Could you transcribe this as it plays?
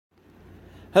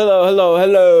Hello, hello,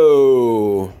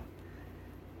 hello.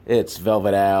 It's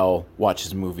Velvet Al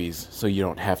watches movies, so you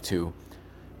don't have to.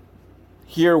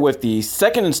 Here with the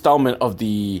second installment of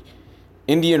the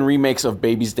Indian remakes of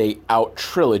Baby's Day Out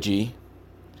trilogy.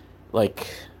 Like,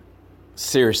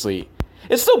 seriously.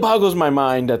 It still boggles my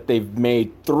mind that they've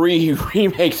made 3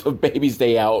 remakes of Baby's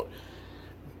Day Out.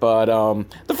 But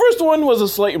the first one was a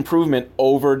slight improvement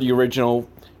over the original,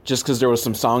 just because there was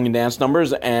some song and dance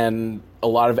numbers and a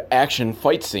lot of action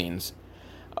fight scenes.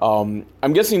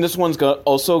 I'm guessing this one's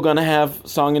also going to have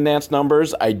song and dance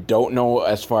numbers. I don't know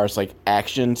as far as like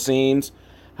action scenes,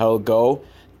 how it'll go.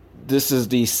 This is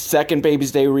the second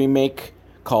Baby's Day remake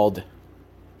called,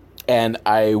 and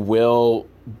I will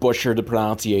butcher the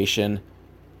pronunciation,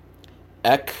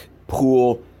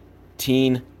 Phool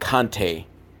Teen Kante,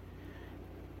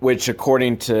 which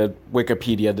according to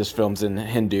Wikipedia, this film's in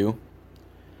Hindu.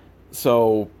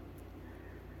 So,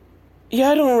 yeah,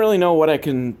 I don't really know what I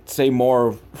can say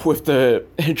more with the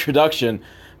introduction,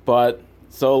 but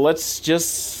so let's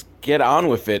just get on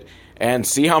with it and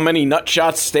see how many nut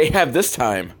shots they have this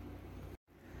time.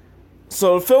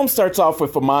 So the film starts off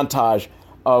with a montage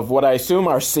of what I assume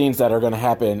are scenes that are going to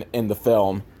happen in the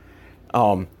film.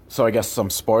 So I guess some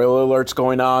spoiler alerts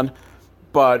going on,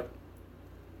 but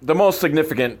the most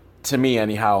significant, to me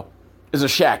anyhow, is a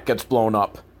shack gets blown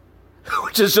up,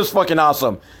 which is just fucking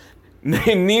awesome.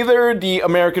 Neither the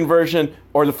American version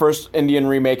or the first Indian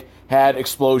remake had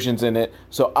explosions in it,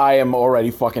 so I am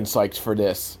already fucking psyched for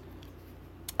this.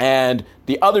 And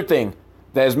the other thing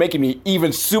that is making me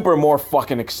even super more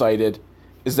fucking excited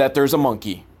is that there's a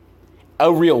monkey.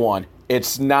 A real one.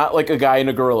 It's not like a guy in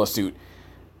a gorilla suit.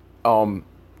 I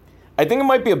think it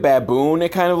might be a baboon,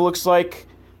 it kind of looks like.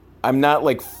 I'm not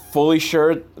like fully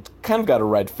sure. It's kind of got a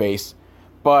red face.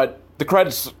 But the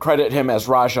credits credit him as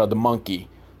Raja the monkey.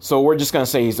 So we're just going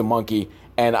to say he's a monkey,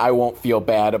 and I won't feel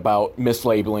bad about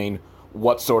mislabeling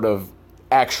what sort of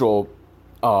actual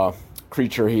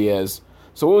creature he is.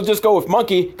 So we'll just go with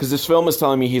monkey, because this film is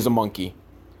telling me he's a monkey.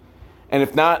 And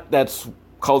if not, that's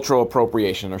cultural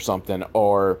appropriation or something,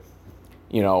 or,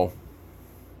 you know,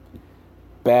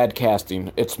 bad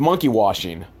casting. It's monkey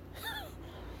washing.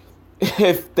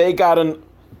 If they got a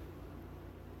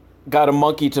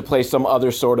monkey to play some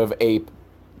other sort of ape,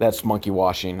 that's monkey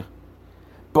washing.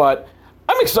 But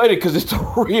I'm excited because it's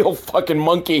a real fucking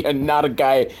monkey and not a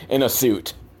guy in a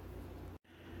suit.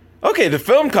 Okay, the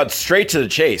film cuts straight to the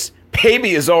chase.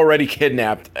 Baby is already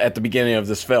kidnapped at the beginning of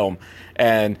this film,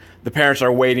 and the parents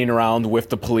are waiting around with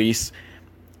the police,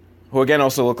 who again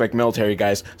also look like military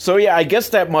guys. So yeah, I guess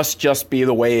that must just be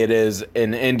the way it is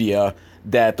in India,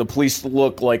 that the police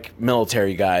look like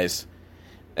military guys.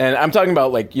 And I'm talking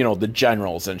about, like, you know, the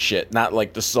generals and shit, not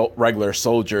like the regular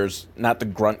soldiers, not the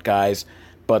grunt guys,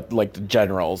 but like the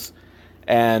generals.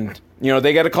 And, you know,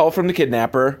 they get a call from the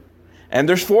kidnapper, and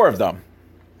there's 4 of them.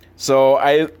 So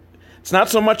it's not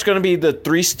so much going to be the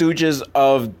Three Stooges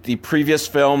of the previous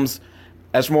films,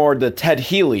 as more the Ted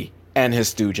Healy and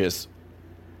his Stooges.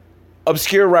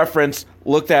 Obscure reference,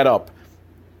 look that up.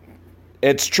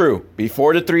 It's true.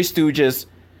 Before the Three Stooges,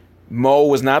 Mo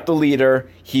was not the leader.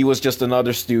 He was just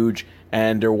another stooge.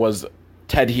 And there was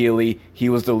Ted Healy. He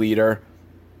was the leader.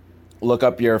 Look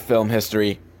up your film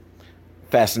history.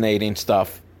 Fascinating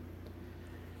stuff.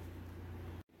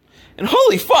 And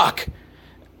holy fuck!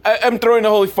 I'm throwing the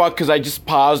holy fuck because I just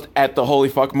paused at the holy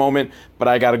fuck moment. But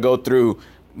I gotta go through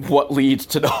what leads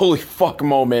to the holy fuck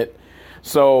moment.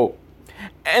 So,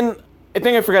 and I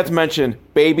think I forgot to mention,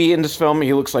 Baby in this film,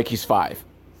 he looks like he's 5.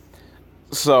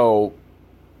 So,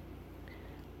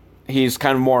 he's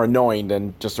kind of more annoying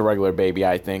than just a regular baby,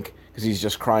 I think. Because he's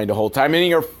just crying the whole time. And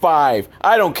you're 5.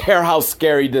 I don't care how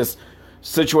scary this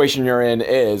situation you're in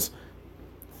is.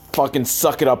 Fucking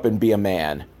suck it up and be a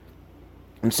man.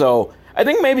 And so, I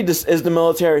think maybe this is the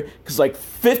military. Because like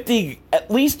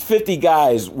at least 50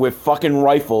 guys with fucking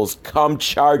rifles come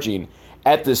charging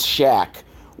at this shack.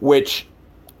 Which,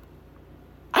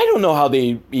 I don't know how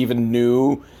they even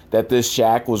knew that this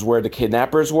shack was where the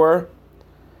kidnappers were.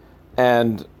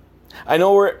 And I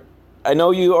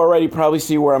know you already probably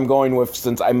see where I'm going with,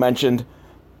 since I mentioned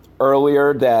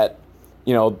earlier that,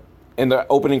 you know, in the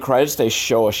opening credits they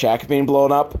show a shack being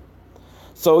blown up.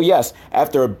 So yes,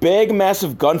 after a big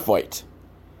massive gunfight.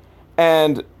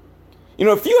 And, you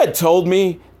know, if you had told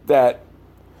me that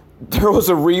there was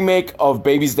a remake of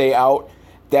Baby's Day Out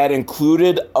that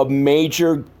included a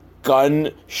major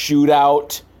gun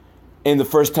shootout in the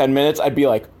first 10 minutes, I'd be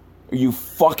like, are you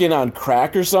fucking on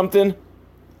crack or something?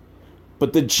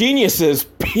 But the geniuses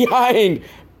behind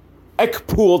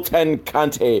Ekpool Ten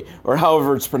Kante, or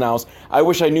however it's pronounced. I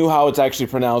wish I knew how it's actually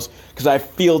pronounced, because I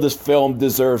feel this film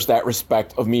deserves that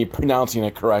respect of me pronouncing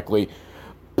it correctly.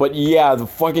 But yeah, the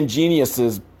fucking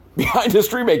geniuses behind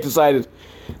this remake decided,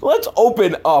 let's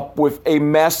open up with a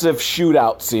massive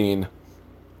shootout scene.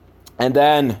 And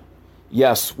then,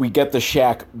 yes, we get the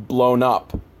shack blown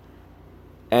up.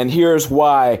 And here's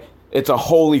why it's a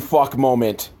holy fuck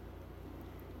moment.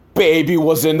 Baby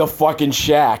was in the fucking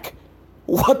shack.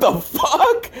 What the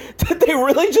fuck? Did they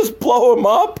really just blow him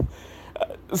up?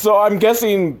 So I'm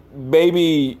guessing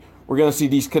maybe we're going to see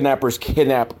these kidnappers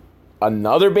kidnap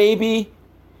another baby.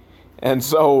 And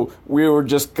so we were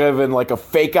just given like a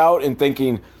fake out and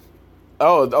thinking,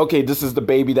 oh, okay, this is the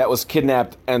baby that was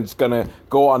kidnapped and it's going to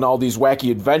go on all these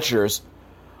wacky adventures.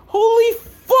 Holy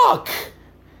fuck!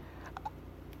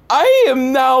 I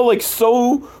am now like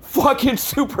so fucking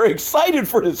super excited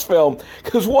for this film,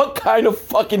 because what kind of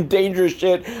fucking dangerous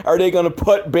shit are they gonna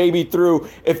put baby through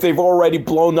if they've already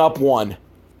blown up one?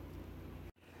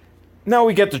 Now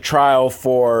we get the trial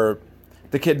for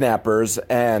the kidnappers,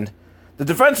 and the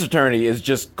defense attorney is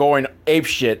just going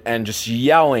apeshit and just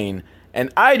yelling,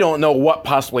 and I don't know what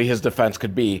possibly his defense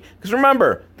could be, because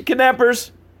remember, the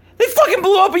kidnappers, they fucking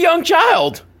blew up a young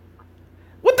child.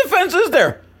 What defense is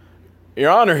there? Your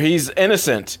Honor, he's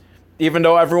innocent. Even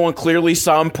though everyone clearly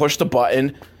saw him push the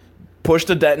button, push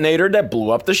the detonator that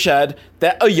blew up the shed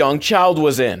that a young child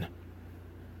was in.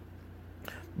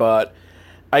 But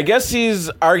I guess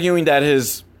he's arguing that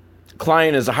his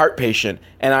client is a heart patient.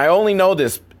 And I only know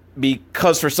this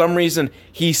because for some reason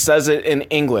he says it in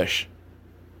English.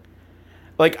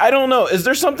 Like, I don't know. Is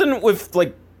there something with,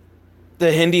 like,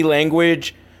 the Hindi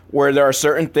language where there are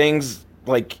certain things,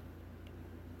 like,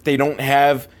 they don't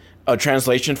have a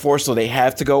translation for, so they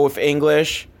have to go with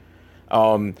English?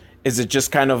 Is it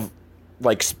just kind of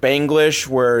like Spanglish,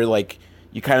 where like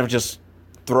you kind of just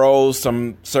throw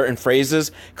some certain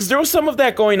phrases? Because there was some of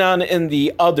that going on in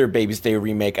the other Baby's Day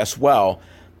remake as well,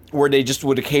 where they just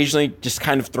would occasionally just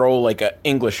kind of throw like an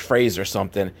English phrase or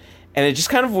something, and it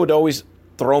just kind of would always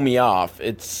throw me off.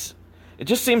 It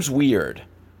just seems weird.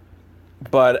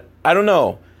 But I don't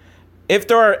know. If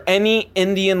there are any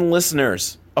Indian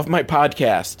listeners of my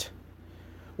podcast,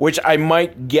 which I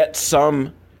might get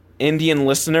some Indian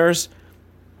listeners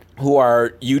who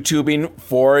are YouTubing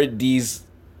for these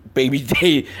Baby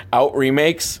Day Out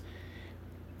remakes,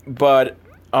 but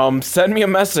send me a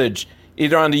message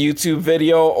either on the YouTube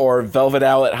video or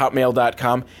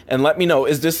velvetal@hotmail.com and let me know,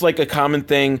 is this like a common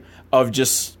thing of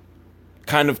just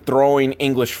kind of throwing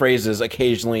English phrases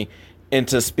occasionally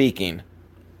into speaking?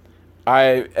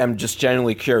 I am just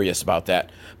genuinely curious about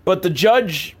that. But the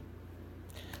judge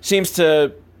seems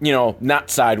to, not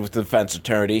side with the defense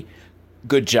attorney.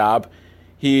 Good job.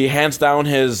 He hands down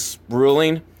his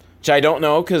ruling, which I don't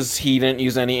know because he didn't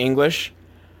use any English.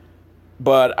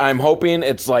 But I'm hoping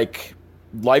it's like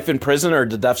life in prison or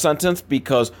the death sentence,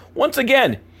 because once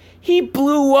again, he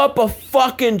blew up a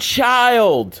fucking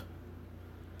child.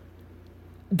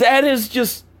 That is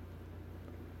just...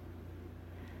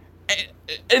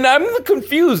 And I'm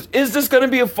confused. Is this going to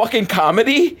be a fucking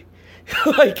comedy?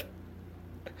 Like,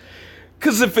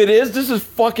 because if it is, this is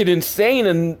fucking insane,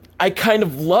 and I kind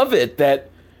of love it that...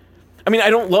 I mean,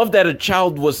 I don't love that a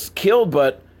child was killed,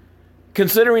 but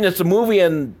considering it's a movie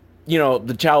and,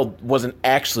 the child wasn't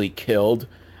actually killed,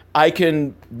 I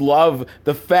can love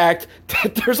the fact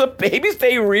that there's a Baby's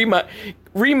Day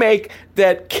remake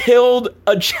that killed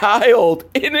a child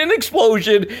in an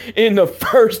explosion in the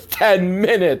first 10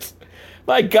 minutes.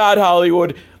 My God,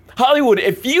 Hollywood. Hollywood,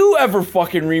 if you ever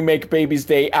fucking remake Baby's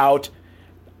Day Out,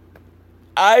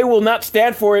 I will not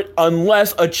stand for it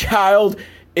unless a child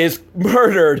is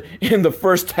murdered in the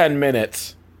first 10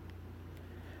 minutes.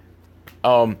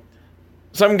 So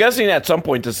I'm guessing at some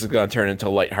point this is going to turn into a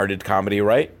lighthearted comedy,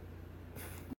 right?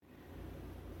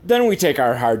 Then we take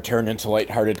our hard turn into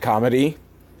lighthearted comedy,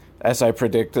 as I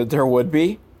predicted there would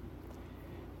be.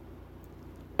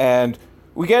 And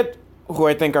we get who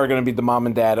I think are going to be the mom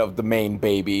and dad of the main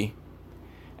baby.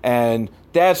 And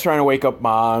dad's trying to wake up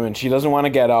mom, and she doesn't want to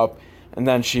get up. And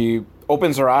then she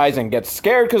opens her eyes and gets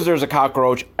scared because there's a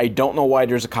cockroach. I don't know why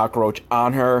there's a cockroach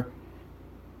on her.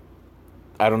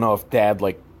 I don't know if dad,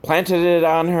 planted it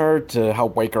on her to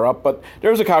help wake her up. But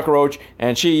there was a cockroach,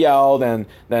 and she yelled, and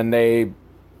then they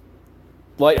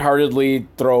lightheartedly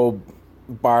throw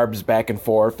barbs back and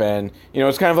forth. And,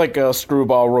 it's kind of like a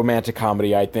screwball romantic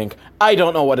comedy, I think. I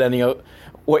don't know what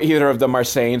either of them are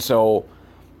saying, so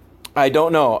I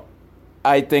don't know.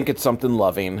 I think it's something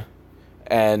loving.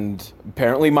 And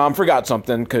apparently mom forgot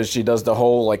something because she does the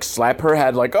whole, slap her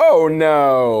head, oh,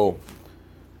 no.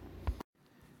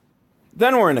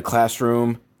 Then we're in the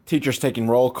classroom. Teacher's taking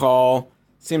roll call.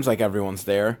 Seems like everyone's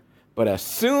there. But as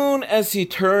soon as he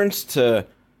turns to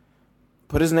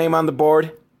put his name on the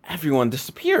board, everyone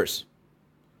disappears.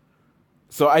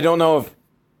 So I don't know if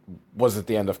was it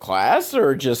the end of class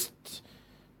or just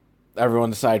everyone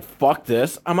decided, fuck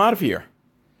this, I'm out of here.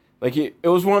 Like, it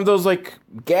was one of those, like,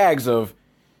 gags of,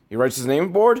 he writes his name on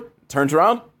the board, turns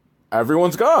around,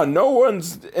 everyone's gone, no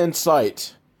one's in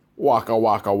sight. Waka,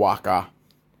 waka, waka.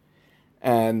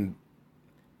 And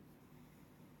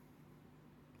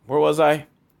where was I?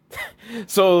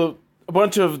 So, a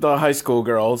bunch of the high school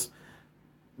girls,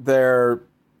 they're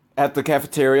at the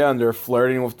cafeteria and they're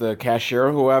flirting with the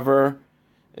cashier, whoever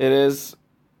it is.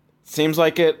 Seems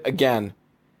like it. Again,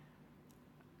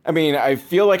 I mean, I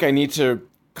feel like I need to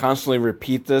constantly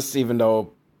repeat this, even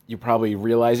though you probably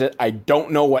realize it. I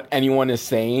don't know what anyone is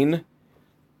saying,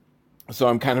 so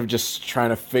I'm kind of just trying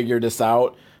to figure this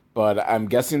out. But I'm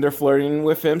guessing they're flirting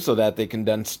with him so that they can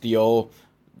then steal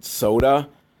soda.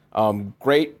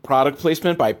 Great product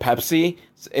placement by Pepsi.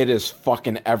 It is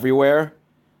fucking everywhere.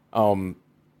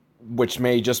 Which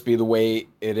may just be the way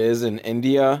it is in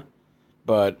India.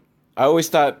 But I always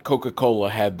thought Coca-Cola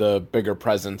had the bigger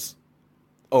presence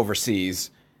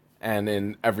overseas and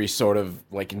in every sort of,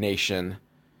 like, nation.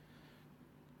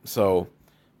 So,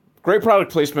 great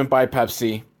product placement by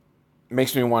Pepsi.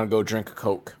 Makes me want to go drink a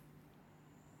Coke.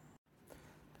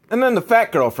 And then the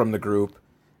fat girl from the group,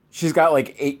 she's got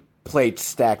like 8 plates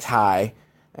stacked high,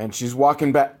 and she's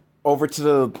walking back over to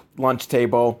the lunch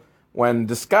table when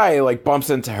this guy like bumps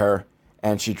into her,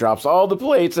 and she drops all the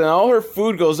plates and all her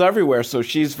food goes everywhere, so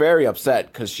she's very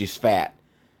upset because she's fat.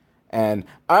 And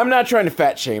I'm not trying to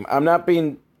fat shame. I'm not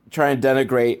trying to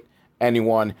denigrate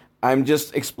anyone. I'm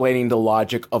just explaining the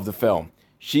logic of the film.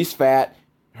 She's fat,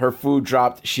 her food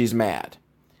dropped, she's mad.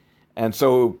 And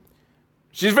so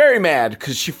she's very mad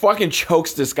because she fucking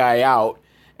chokes this guy out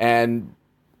and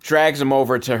drags him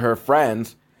over to her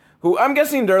friends, who I'm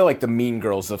guessing they're like the mean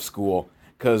girls of school,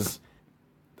 because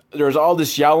there's all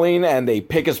this yelling and they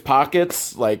pick his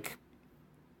pockets. Like,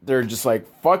 they're just like,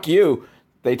 fuck you.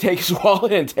 They take his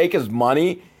wallet and take his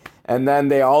money, and then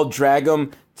they all drag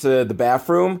him to the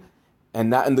bathroom, and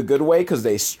not in the good way, because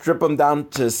they strip him down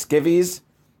to skivvies.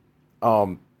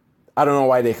 I don't know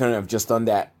why they couldn't have just done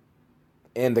that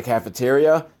in the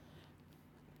cafeteria,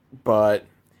 but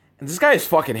this guy is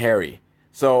fucking hairy.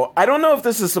 So I don't know if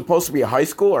this is supposed to be a high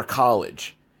school or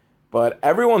college, but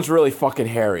everyone's really fucking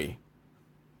hairy.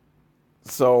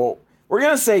 So we're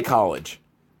gonna say college.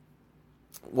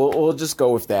 We'll just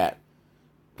go with that.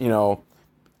 You know,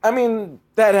 I mean,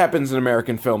 that happens in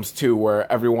American films too,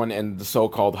 where everyone in the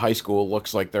so-called high school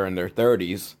looks like they're in their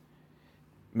 30s.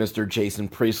 Mr. Jason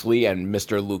Priestley and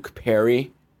Mr. Luke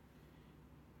Perry.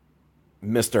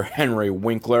 Mr. Henry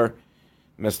Winkler.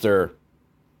 Mr.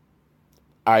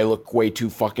 I look way too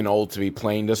fucking old to be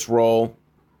playing this role.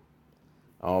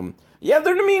 Yeah,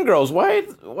 they're the mean girls. Why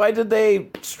did they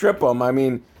strip them? I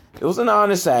mean, it was an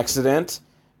honest accident.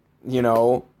 You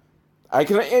know, I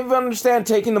can even understand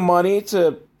taking the money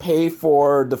to pay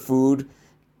for the food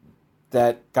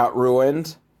that got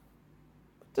ruined.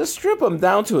 Just strip him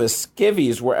down to his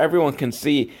skivvies where everyone can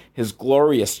see his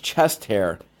glorious chest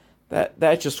hair.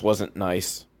 That just wasn't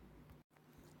nice.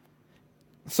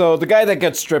 So the guy that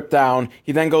gets stripped down,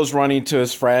 he then goes running to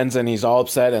his friends and he's all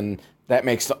upset, and that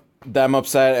makes them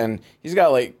upset, and he's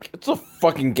got like, it's a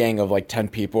fucking gang of like 10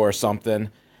 people or something,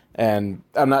 and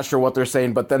I'm not sure what they're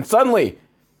saying, but then suddenly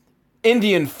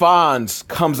Indian Fonz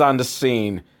comes on the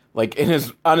scene, like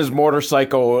on his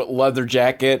motorcycle, leather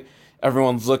jacket.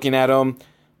 Everyone's looking at him.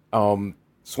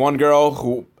 This one girl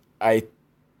who I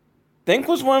think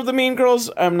was one of the mean girls,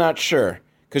 I'm not sure,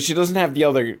 because she doesn't have the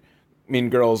other mean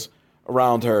girls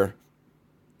around her,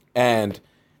 and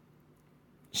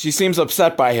she seems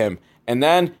upset by him. And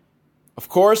then, of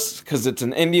course, because it's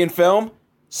an Indian film,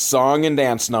 song and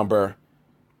dance number,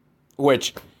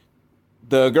 which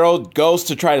the girl goes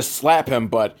to try to slap him,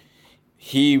 but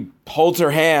he holds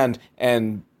her hand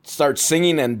and starts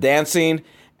singing and dancing,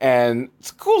 and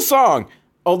it's a cool song.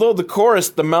 Although the chorus,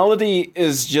 the melody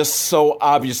is just so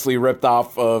obviously ripped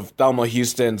off of Thelma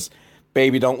Houston's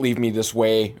Baby Don't Leave Me This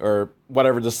Way, or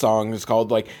whatever the song is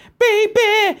called, like,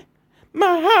 baby,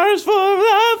 my heart's full of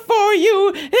love for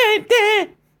you.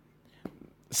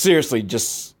 Seriously,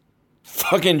 just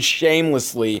fucking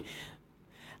shamelessly.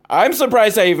 I'm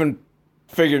surprised I even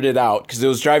figured it out, because it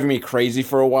was driving me crazy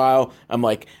for a while. I'm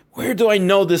like, where do I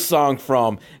know this song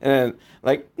from? And then,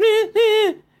 like,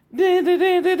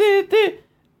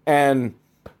 and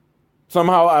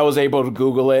somehow I was able to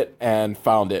Google it and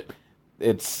found it.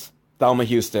 It's Thelma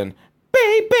Houston,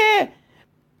 baby.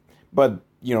 But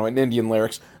in Indian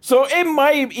lyrics. So it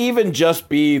might even just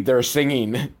be they're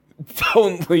singing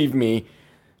Don't Leave Me,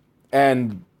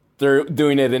 and they're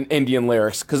doing it in Indian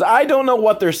lyrics, because I don't know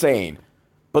what they're saying,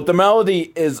 but the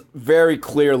melody is very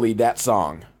clearly that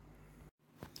song.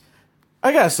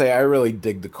 I gotta say, I really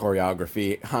dig the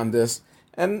choreography on this,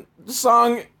 and the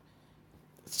song,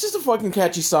 it's just a fucking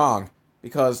catchy song,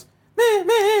 because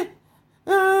baby,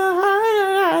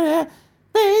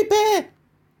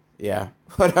 yeah,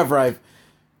 whatever.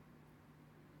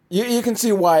 You can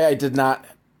see why I did not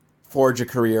forge a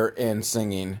career in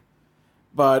singing.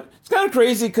 But it's kind of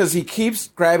crazy because he keeps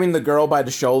grabbing the girl by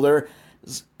the shoulder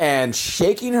and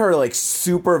shaking her like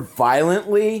super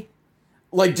violently.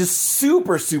 Like just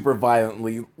super, super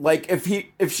violently. Like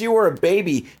if she were a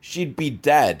baby, she'd be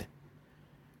dead.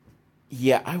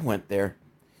 Yeah, I went there.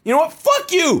 You know what?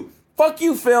 Fuck you! Fuck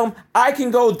you, film. I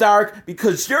can go dark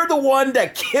because you're the one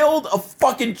that killed a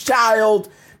fucking child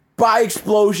by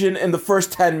explosion in the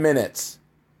first 10 minutes.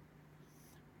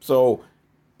 So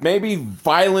maybe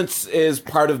violence is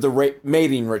part of the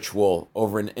mating ritual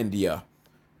over in India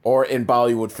or in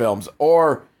Bollywood films,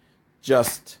 or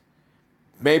just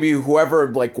maybe whoever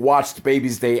watched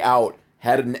Baby's Day Out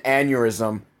had an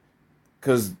aneurysm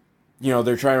because,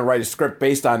 they're trying to write a script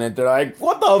based on it. They're like,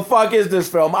 what the fuck is this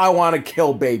film? I want to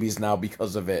kill babies now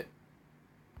because of it.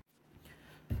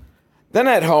 Then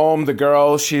at home, the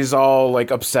girl, she's all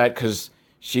upset because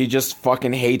she just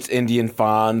fucking hates Indian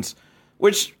fawns,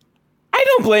 which I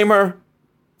don't blame her.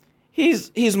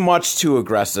 He's much too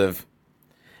aggressive.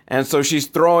 And so she's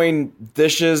throwing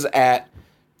dishes at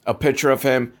a picture of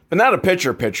him, but not a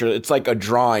picture. It's like a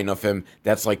drawing of him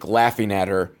that's laughing at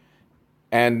her.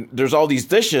 And there's all these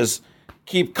dishes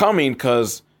keep coming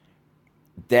because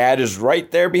Dad is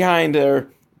right there behind her.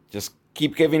 Just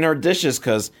keep giving her dishes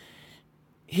because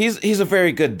he's a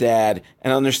very good dad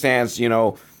and understands,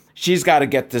 she's got to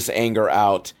get this anger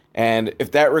out. And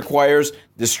if that requires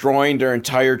destroying their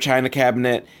entire china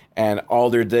cabinet and all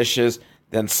their dishes,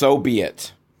 then so be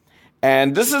it.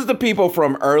 And this is the people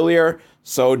from earlier,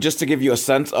 so just to give you a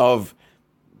sense of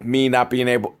me not being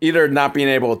able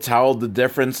to tell the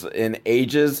difference in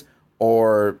ages,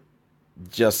 or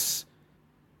just,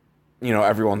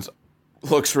 everyone's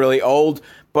looks really old.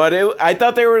 But I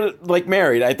thought they were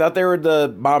married. I thought they were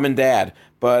the mom and dad.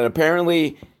 But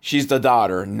apparently she's the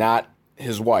daughter, not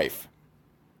his wife.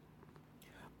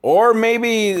 Or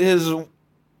maybe it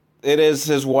is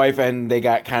his wife and they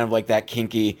got kind of that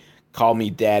kinky call me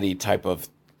daddy type of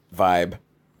vibe.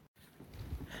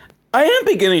 I am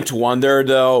beginning to wonder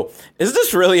though, is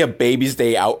this really a Baby's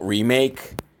Day Out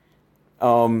remake?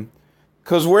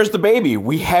 Cause where's the baby?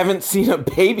 We haven't seen a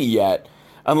baby yet.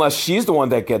 Unless she's the one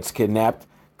that gets kidnapped.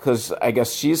 Cause I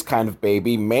guess she's kind of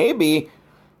baby, maybe.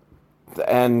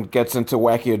 And gets into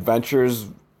wacky adventures.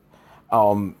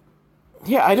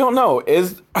 Yeah, I don't know.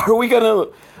 Are we gonna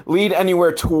lead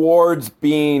anywhere towards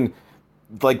being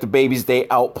the Baby's Day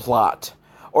Out plot?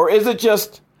 Or is it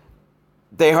just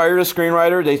they hired a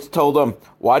screenwriter, they told him,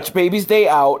 watch Baby's Day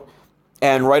Out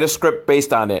and write a script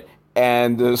based on it.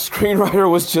 And the screenwriter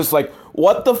was just like,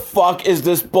 what the fuck is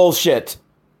this bullshit?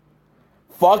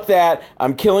 Fuck that.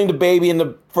 I'm killing the baby in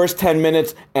the first 10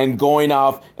 minutes and going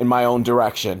off in my own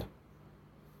direction.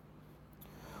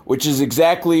 Which is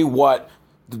exactly what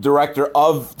the director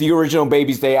of the original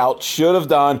Baby's Day Out should have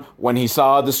done when he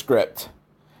saw the script.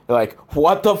 Like,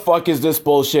 what the fuck is this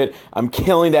bullshit? I'm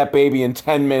killing that baby in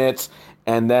 10 minutes,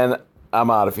 and then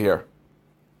I'm out of here.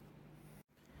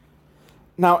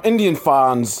 Now, Indian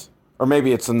fawns, or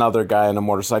maybe it's another guy on a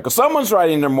motorcycle. Someone's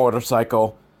riding their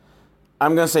motorcycle.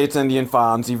 I'm going to say it's Indian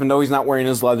fawns, even though he's not wearing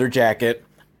his leather jacket.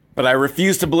 But I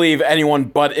refuse to believe anyone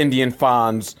but Indian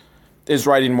fawns is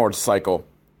riding a motorcycle.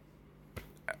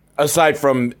 Aside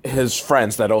from his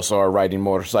friends that also are riding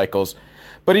motorcycles.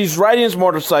 But he's riding his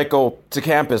motorcycle to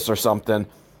campus or something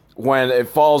when it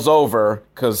falls over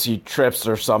because he trips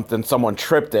or something. Someone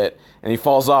tripped it and he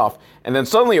falls off. And then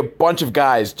suddenly a bunch of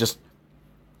guys just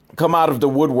come out of the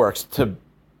woodworks to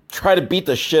try to beat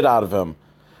the shit out of him.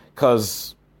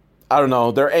 Because, I don't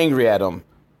know, they're angry at him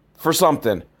for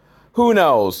something. Who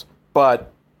knows?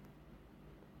 But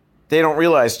they don't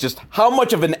realize just how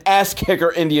much of an ass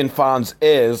kicker Indian Fonz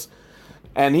is.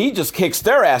 And he just kicks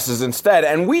their asses instead.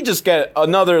 And we just get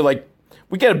another,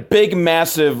 we get a big,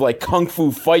 massive, kung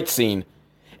fu fight scene.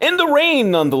 In the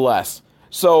rain, nonetheless.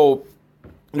 So,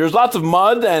 there's lots of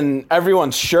mud, and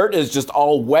everyone's shirt is just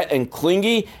all wet and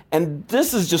clingy. And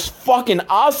this is just fucking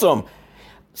awesome.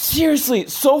 Seriously,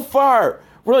 so far,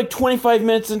 we're 25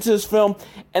 minutes into this film,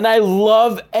 and I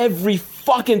love every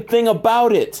fucking thing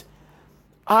about it.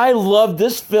 I love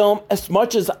this film as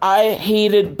much as I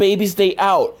hated Baby's Day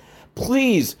Out.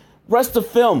 please, rest of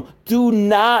film, do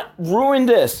not ruin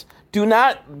this. Do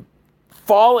not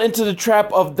fall into the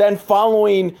trap of then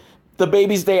following the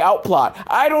Baby's Day Out plot.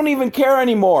 I don't even care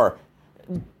anymore.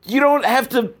 You don't have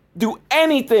to do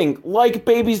anything like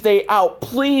Baby's Day Out.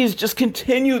 Please just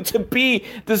continue to be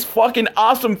this fucking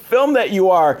awesome film that you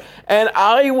are. And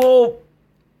I will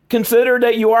consider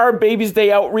that you are a Baby's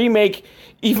Day Out remake,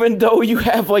 even though you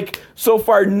have, like, so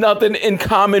far nothing in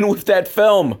common with that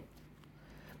film.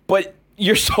 But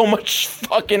you're so much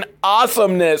fucking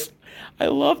awesomeness. I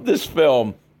love this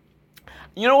film.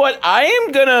 You know what? I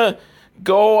am gonna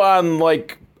go on,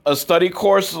 like, a study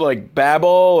course like Babbel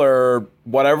or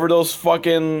whatever those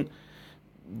fucking,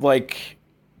 like,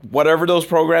 whatever those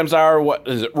programs are. What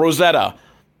is it? Rosetta.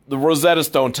 The Rosetta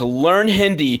Stone, to learn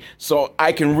Hindi so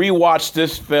I can rewatch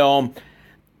this film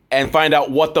and find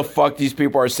out what the fuck these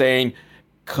people are saying,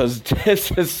 because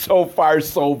this is so far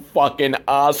so fucking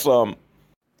awesome.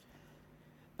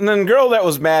 And then the girl that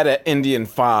was mad at Indian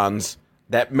Fonz,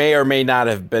 that may or may not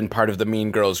have been part of the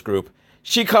Mean Girls group,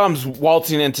 she comes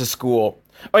waltzing into school.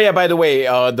 Oh yeah, by the way,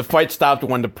 the fight stopped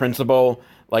when the principal,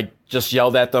 like, just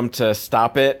yelled at them to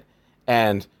stop it,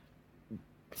 and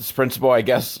this principal, I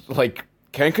guess, like,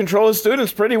 can control his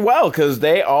students pretty well, because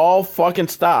they all fucking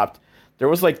stopped. There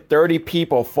was like 30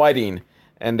 people fighting,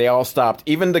 and they all stopped.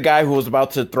 Even the guy who was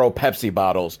about to throw Pepsi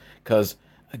bottles, because,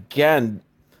 again,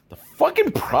 the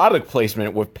fucking product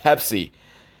placement with Pepsi,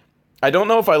 I don't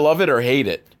know if I love it or hate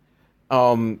it.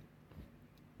 Not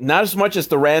as much as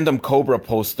the random Cobra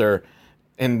poster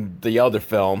in the other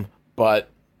film, but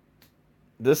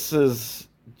this is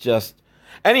just...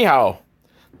 Anyhow,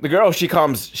 the girl,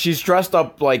 she's dressed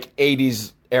up like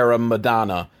 80s era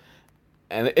Madonna,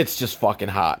 and it's just fucking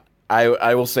hot.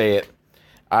 I will say it.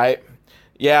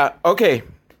 Yeah, okay.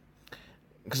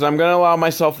 Because I'm going to allow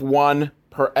myself one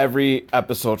per every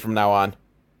episode from now on.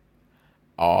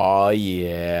 Oh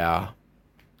yeah.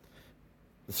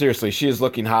 Seriously, she is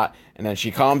looking hot, and then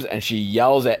she comes and she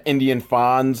yells at Indian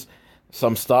Fonz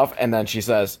some stuff, and then she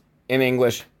says, in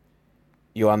English,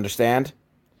 you understand?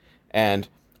 And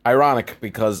ironic,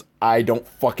 because I don't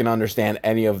fucking understand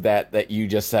any of that you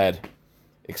just said,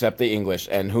 except the English.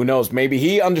 And who knows, maybe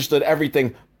he understood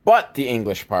everything but the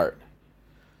English part.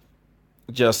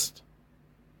 Just,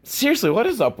 seriously, what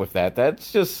is up with that?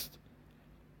 That's just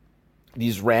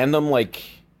these random, like,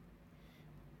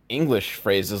 English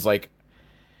phrases. Like,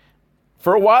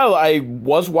 for a while, I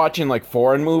was watching, like,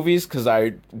 foreign movies, because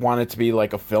I wanted to be,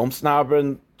 like, a film snob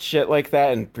and shit like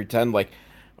that, and pretend, like,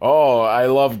 oh, I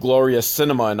love glorious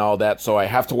cinema and all that, so I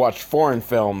have to watch foreign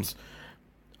films,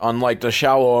 unlike the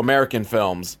shallow American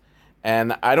films.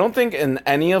 And I don't think in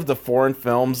any of the foreign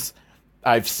films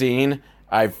I've seen,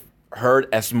 I've heard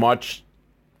as much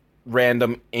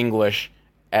random English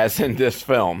as in this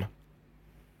film.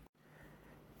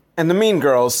 And the Mean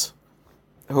Girls,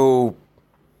 who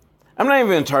I'm not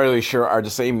even entirely sure are the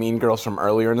same Mean Girls from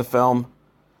earlier in the film.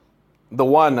 The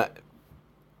one,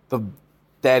 the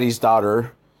daddy's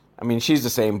daughter, I mean, she's the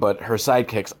same, but her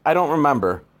sidekicks, I don't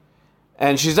remember.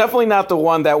 And she's definitely not the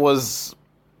one that was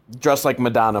dressed like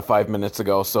Madonna 5 minutes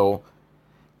ago, so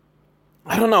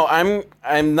I don't know.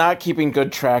 I'm not keeping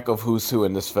good track of who's who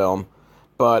in this film,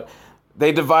 but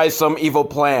they devised some evil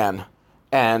plan,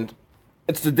 and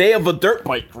it's the day of a dirt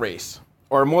bike race,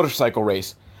 or a motorcycle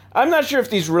race. I'm not sure if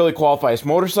these really qualify as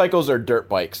motorcycles or dirt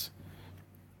bikes,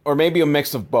 or maybe a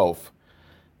mix of both.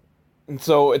 And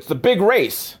so it's the big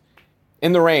race.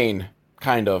 In the rain,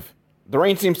 kind of. The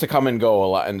rain seems to come and go a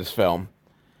lot in this film.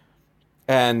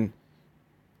 And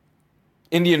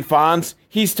Indian Fonz,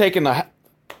 he's taken a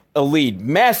lead,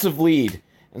 massive lead.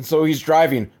 And so he's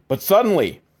driving. But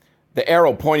suddenly, the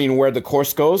arrow pointing where the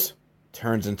course goes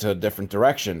turns into a different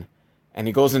direction. And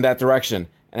he goes in that direction.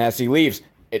 And as he leaves,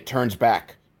 it turns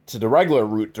back to the regular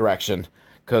route direction.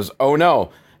 Because, oh no,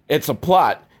 it's a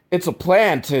plot. It's a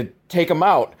plan to take him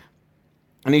out.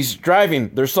 And he's driving.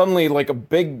 There's suddenly like a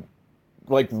big,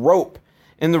 like, rope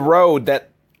in the road that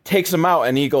takes him out,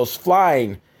 and he goes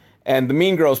flying. And the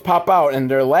Mean Girls pop out, and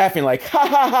they're laughing like, ha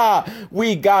ha ha,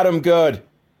 we got him good.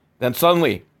 Then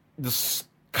suddenly, this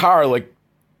car, like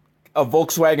a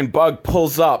Volkswagen Bug,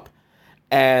 pulls up,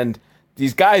 and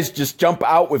these guys just jump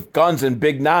out with guns and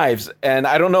big knives, and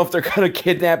I don't know if they're going to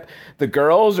kidnap the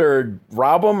girls or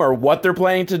rob them or what they're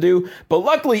planning to do, but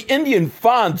luckily Indian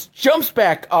Fonz jumps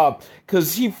back up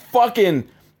because he fucking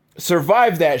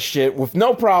survived that shit with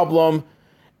no problem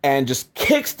and just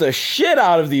kicks the shit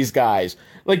out of these guys.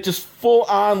 Like, just full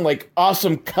on, like,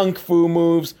 awesome kung fu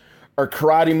moves or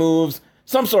karate moves,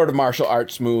 some sort of martial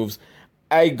arts moves.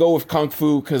 I go with kung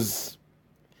fu because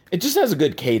it just has a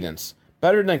good cadence.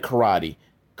 Better than karate.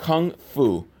 Kung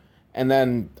fu. And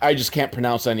then I just can't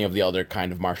pronounce any of the other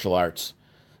kind of martial arts.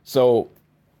 So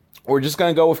we're just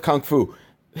going to go with Kung Fu.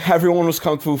 Everyone was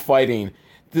Kung Fu fighting.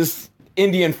 This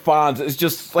Indian Fonz is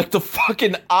just like the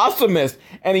fucking awesomest.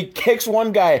 And he kicks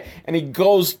one guy and he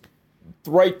goes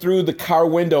right through the car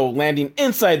window, landing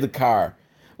inside the car,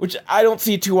 which I don't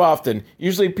see too often.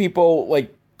 Usually people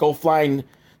like go flying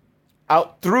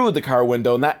out through the car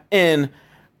window, not in.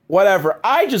 Whatever.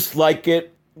 I just like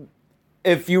it.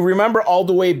 If you remember all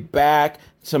the way back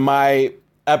to my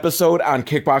episode on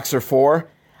Kickboxer 4,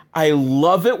 I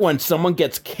love it when someone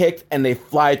gets kicked and they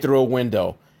fly through a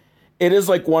window. It is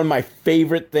like one of my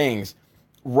favorite things.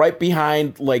 Right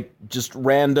behind like just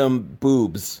random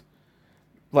boobs.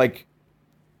 Like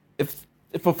if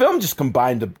a film just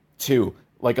combined the two,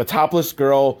 like a topless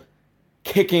girl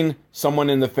kicking someone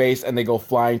in the face and they go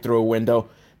flying through a window,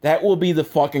 that will be the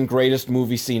fucking greatest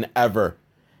movie scene ever.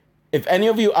 If any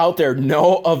of you out there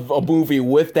know of a movie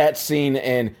with that scene,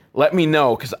 and let me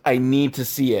know, because I need to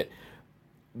see it.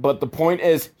 But the point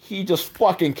is, he just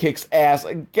fucking kicks ass.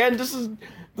 Again, this is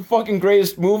the fucking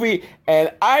greatest movie,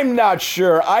 and I'm not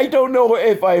sure. I don't know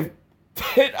if I've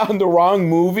hit on the wrong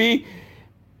movie.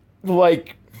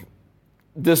 Like,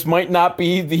 this might not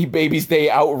be the Baby's Day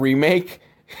Out remake.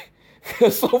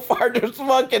 So far, there's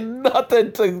fucking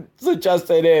nothing to suggest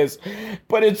it is.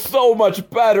 But it's so much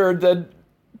better than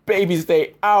Baby's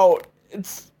Day Out.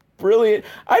 It's brilliant.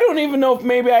 I don't even know if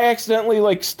maybe I accidentally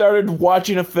like started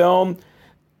watching a film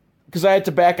because I had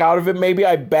to back out of it. Maybe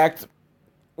I backed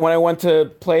when I went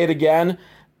to play it again.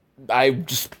 I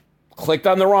just clicked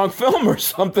on the wrong film or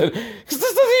something, because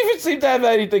this doesn't even seem to have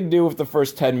anything to do with the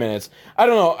first 10 minutes. I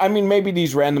don't know. I mean, maybe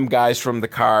these random guys from the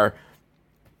car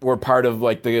were part of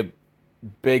like the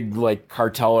big like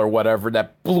cartel or whatever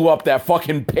that blew up that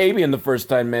fucking baby in the first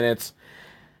 10 minutes.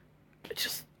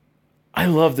 I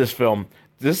love this film.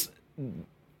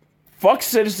 Fuck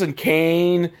Citizen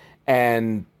Kane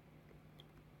and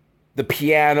The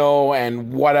Piano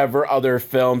and whatever other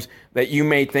films that you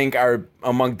may think are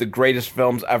among the greatest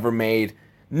films ever made.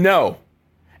 No.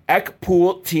 Ek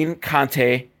Phool Teen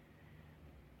Kante,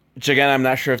 which again, I'm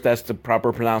not sure if that's the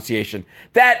proper pronunciation.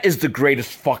 That is the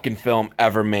greatest fucking film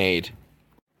ever made.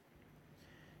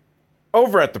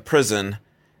 Over at the prison,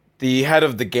 the head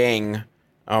of the gang,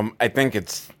 I think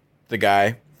it's the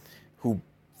guy who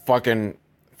fucking,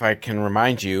 if I can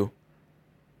remind you,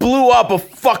 blew up a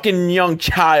fucking young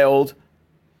child.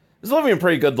 He's living a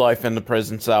pretty good life in the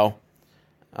prison cell.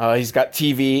 He's got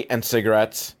TV and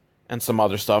cigarettes and some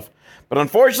other stuff. But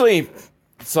unfortunately,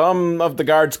 some of the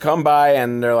guards come by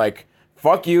and they're like,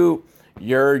 fuck you,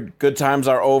 your good times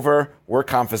are over, we're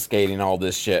confiscating all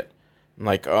this shit. I'm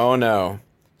like, oh no.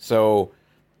 So,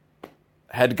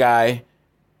 head guy,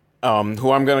 who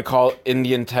I'm going to call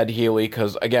Indian Ted Healy,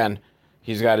 because, again,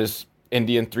 he's got his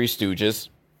Indian Three Stooges.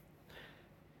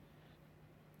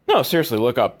 No, seriously,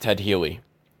 look up Ted Healy.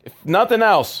 If nothing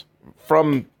else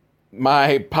from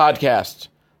my podcast,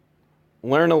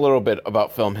 learn a little bit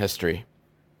about film history.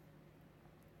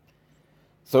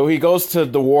 So he goes to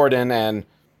the warden, and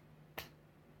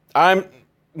I'm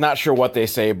not sure what they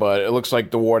say, but it looks like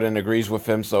the warden agrees with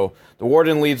him. So the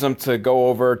warden leads him to go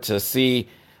over to see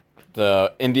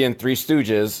the Indian Three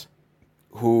Stooges,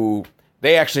 who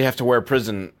they actually have to wear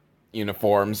prison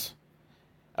uniforms.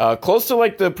 Close to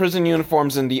like the prison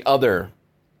uniforms in the other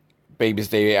Baby's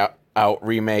Day Out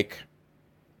remake.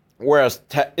 Whereas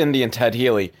Indian Ted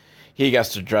Healy, he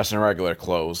gets to dress in regular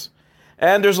clothes.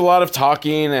 And there's a lot of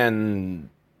talking and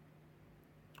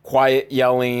quiet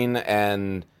yelling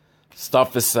and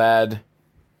stuff is said.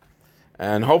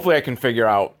 And hopefully I can figure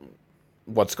out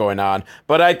what's going on.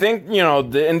 But I think,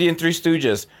 the Indian Three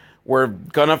Stooges, we're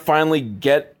gonna finally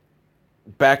get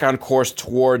back on course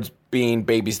towards being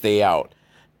Baby's Day Out.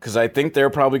 Because I think they're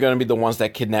probably gonna be the ones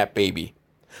that kidnap Baby.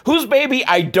 Whose baby?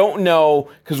 I don't know,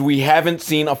 because we haven't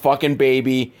seen a fucking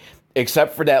baby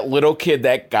except for that little kid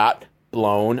that got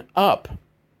blown up.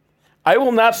 I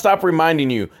will not stop reminding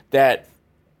you that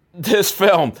this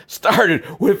film started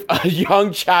with a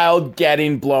young child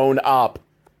getting blown up.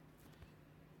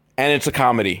 And it's a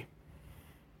comedy.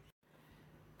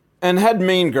 And head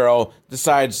mean girl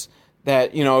decides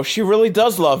that, she really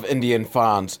does love Indian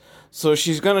Fonz. So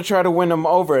she's going to try to win him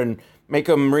over and make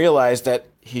him realize that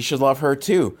he should love her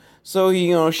too. So,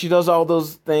 she does all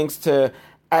those things to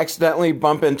accidentally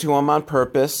bump into him on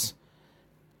purpose.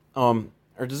 Or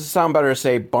does it sound better to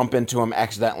say bump into him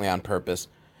accidentally on purpose?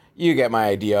 You get my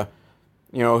idea.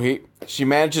 She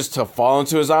manages to fall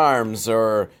into his arms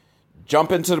or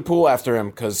jump into the pool after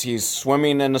him because he's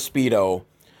swimming in a Speedo.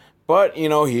 But,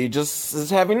 he just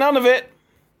is having none of it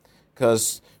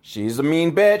because she's a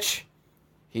mean bitch.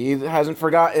 He hasn't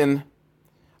forgotten,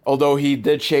 although he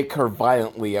did shake her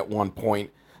violently at one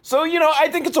point. So, I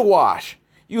think it's a wash.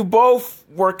 You both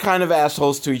were kind of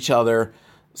assholes to each other,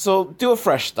 so do a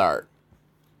fresh start.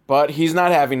 But he's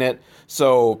not having it,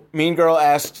 so Mean Girl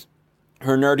asks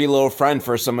her nerdy little friend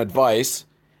for some advice,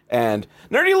 and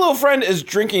nerdy little friend is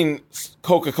drinking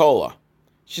Coca-Cola.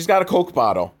 She's got a Coke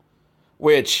bottle,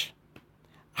 which,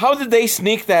 how did they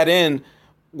sneak that in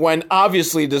when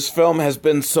obviously this film has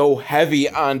been so heavy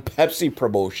on Pepsi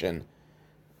promotion?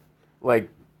 Like,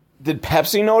 did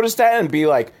Pepsi notice that and be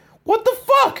like, what the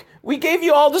fuck? We gave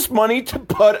you all this money to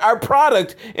put our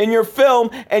product in your film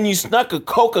and you snuck a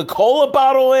Coca-Cola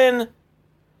bottle in?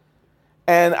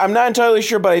 And I'm not entirely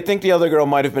sure, but I think the other girl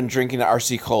might have been drinking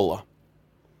RC Cola,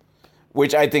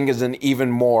 which I think is an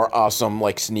even more awesome,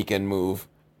 sneak-in move.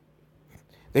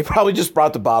 They probably just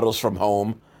brought the bottles from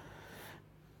home.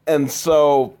 And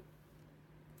so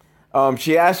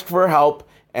she asks for help,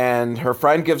 and her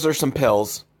friend gives her some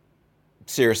pills.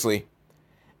 Seriously.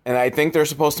 And I think they're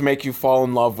supposed to make you fall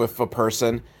in love with a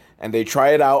person, and they try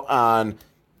it out on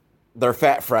their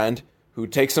fat friend who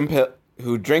takes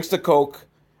who drinks the Coke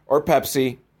or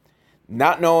Pepsi,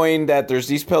 not knowing that there's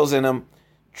these pills in them,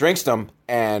 drinks them,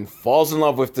 and falls in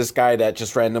love with this guy that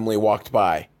just randomly walked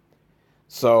by.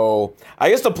 So, I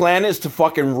guess the plan is to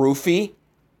fucking roofie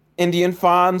Indian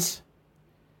Fonz.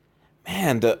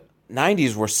 Man, the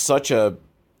 90s were such a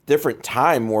different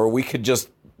time where we could just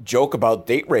joke about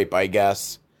date rape, I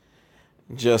guess.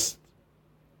 Just,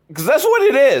 because that's what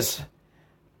it is.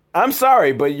 I'm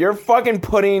sorry, but you're fucking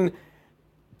putting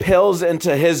pills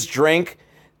into his drink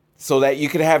so that you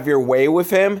could have your way with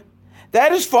him.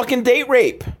 That is fucking date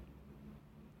rape.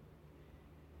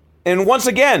 And once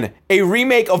again, a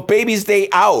remake of Baby's Day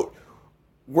Out.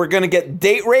 We're going to get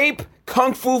date rape,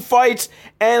 kung fu fights,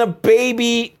 and a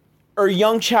baby or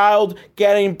young child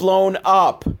getting blown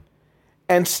up.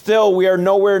 And still, we are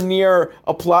nowhere near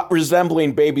a plot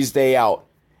resembling Baby's Day Out.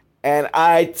 And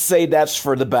I'd say that's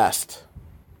for the best.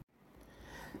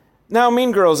 Now,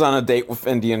 Mean Girl's on a date with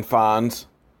Indian Fonz.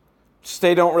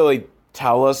 They don't really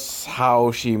tell us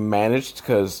how she managed,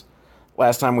 because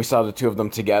last time we saw the two of them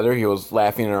together, he was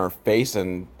laughing in her face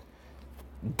and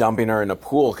dumping her in a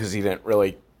pool because he didn't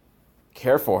really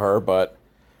care for her, but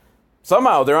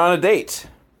somehow they're on a date.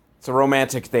 It's a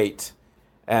romantic date.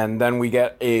 And then we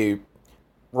get a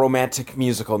romantic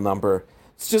musical number.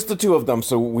 It's just the two of them,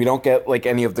 so we don't get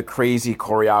any of the crazy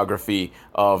choreography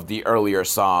of the earlier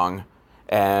song.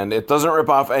 And it doesn't rip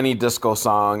off any disco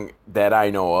song that I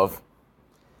know of.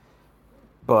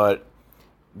 But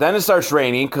then it starts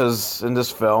raining, because in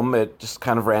this film, it just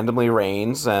kind of randomly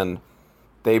rains, and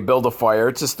they build a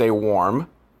fire to stay warm.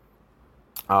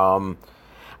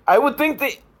 I would think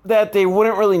that they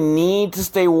wouldn't really need to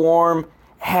stay warm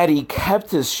had he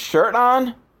kept his shirt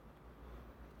on.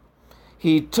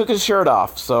 He took his shirt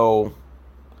off, so,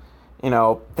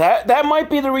 that might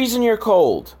be the reason you're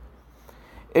cold.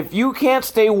 If you can't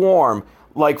stay warm,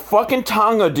 like fucking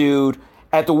Tonga dude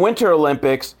at the Winter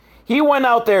Olympics, he went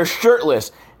out there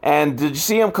shirtless. And did you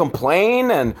see him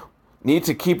complain and need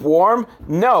to keep warm?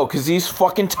 No, because he's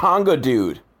fucking Tonga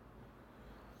dude.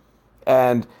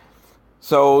 And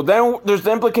so then there's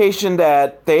the implication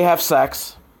that they have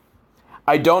sex.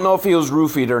 I don't know if he was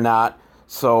roofied or not,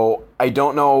 so I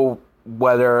don't know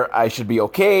whether I should be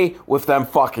okay with them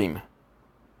fucking.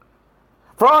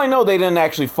 For all I know, they didn't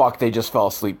actually fuck, they just fell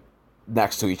asleep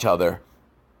next to each other.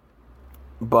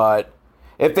 But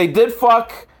if they did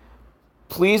fuck,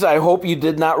 please, I hope you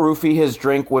did not roofie his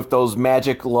drink with those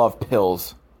magic love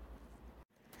pills.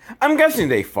 I'm guessing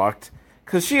they fucked,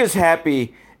 because she is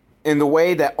happy in the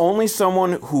way that only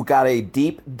someone who got a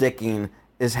deep dicking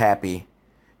is happy.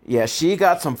 Yeah, she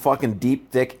got some fucking deep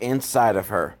dick inside of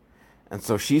her. And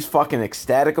so she's fucking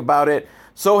ecstatic about it.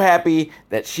 So happy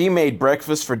that she made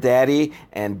breakfast for Daddy,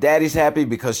 and Daddy's happy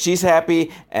because she's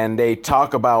happy, and they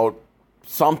talk about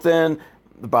something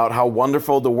about how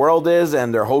wonderful the world is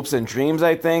and their hopes and dreams,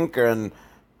 I think. And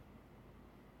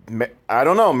I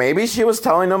don't know, maybe she was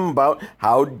telling them about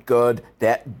how good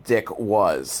that dick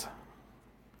was.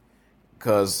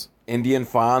 Because Indian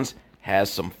Fonz has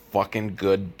some fucking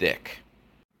good dick.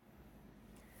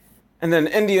 And then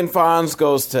Indian Fonz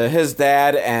goes to his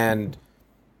dad, and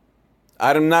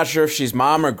I'm not sure if she's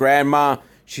mom or grandma.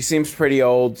 She seems pretty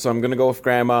old, so I'm going to go with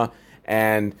grandma.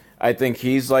 And I think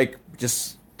he's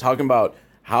just talking about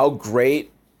how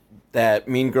great that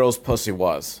Mean Girl's pussy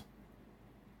was.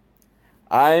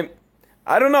 I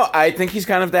don't know. I think he's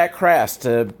kind of that crass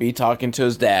to be talking to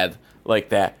his dad like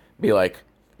that. Be like,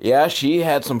 yeah, she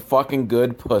had some fucking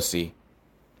good pussy.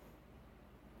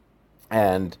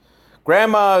 And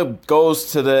Grandma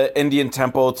goes to the Indian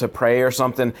temple to pray or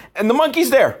something, and the monkey's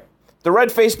there. The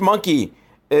red-faced monkey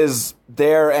is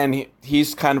there, and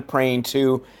he's kind of praying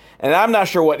too. And I'm not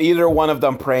sure what either one of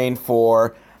them praying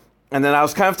for. And then I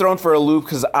was kind of thrown for a loop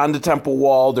because on the temple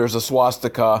wall there's a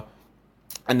swastika.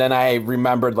 And then I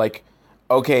remembered, like,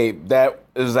 okay, that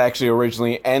is actually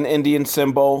originally an Indian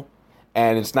symbol.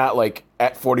 And it's not, like,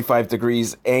 at 45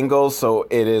 degrees angle. So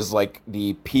it is, like,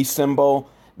 the peace symbol,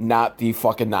 not the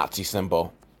fucking Nazi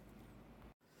symbol.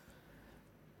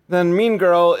 Then Mean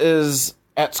Girl is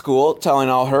at school telling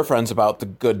all her friends about the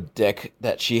good dick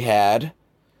that she had,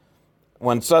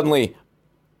 when suddenly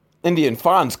Indian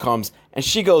Fonz comes and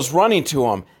she goes running to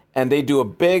him, and they do a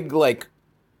big, like,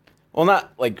 well,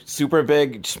 not like super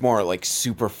big, just more like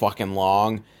super fucking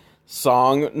long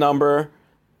song number,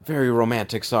 very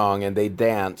romantic song, and they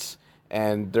dance,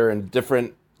 and they're in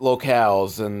different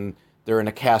locales, and they're in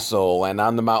a castle and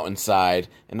on the mountainside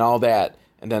and all that,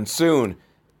 and then soon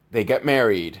they get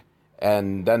married.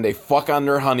 And then they fuck on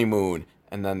their honeymoon,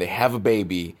 and then they have a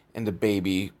baby, and the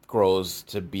baby grows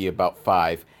to be about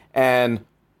 5. And,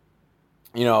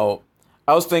 you know,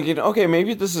 I was thinking, okay,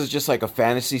 maybe this is just like a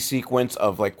fantasy sequence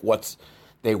of like what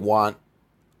they want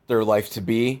their life to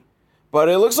be. But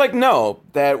it looks like no,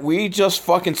 that we just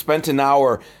fucking spent an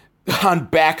hour on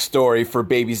backstory for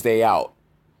Baby's Day Out.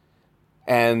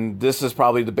 And this is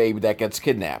probably the baby that gets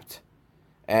kidnapped.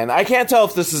 And I can't tell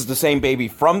if this is the same baby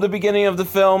from the beginning of the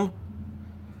film,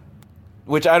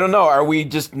 which I don't know. Are we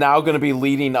just now going to be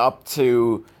leading up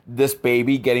to this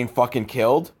baby getting fucking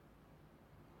killed?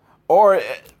 Or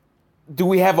do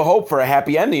we have a hope for a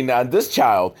happy ending on this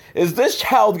child? Is this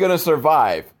child going to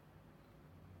survive?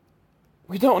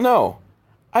 We don't know.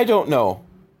 I don't know.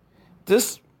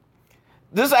 This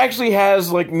actually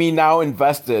has, like, me now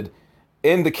invested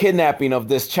in the kidnapping of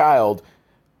this child,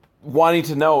 wanting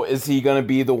to know, is he going to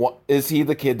be is he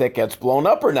the kid that gets blown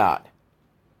up or not?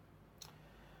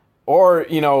 Or,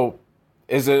 you know,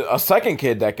 is it a second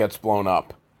kid that gets blown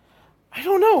up? I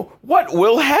don't know. What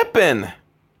will happen?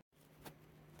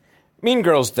 Mean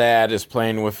Girl's dad is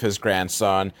playing with his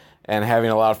grandson and having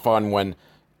a lot of fun when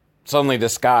suddenly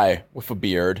this guy with a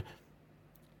beard,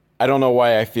 I don't know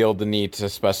why I feel the need to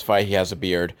specify he has a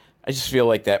beard. I just feel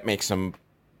like that makes him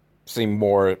seem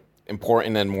more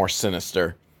important and more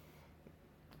sinister.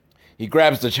 He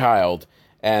grabs the child,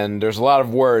 and there's a lot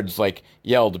of words, like,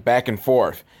 yelled back and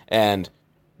forth. And,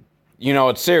 you know,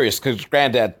 it's serious, because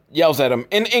Granddad yells at him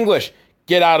in English,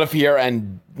 "Get out of here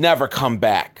and never come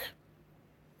back."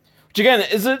 Which, again,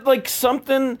 is it, like,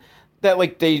 something that,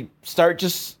 like, they start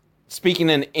just speaking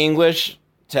in English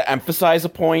to emphasize a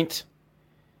point?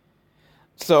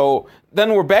 So,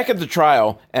 then we're back at the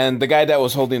trial, and the guy that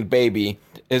was holding the baby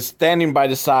is standing by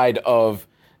the side of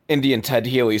Indian Ted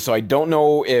Healy, so I don't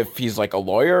know if he's like a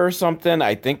lawyer or something.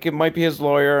 I think it might be his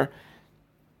lawyer.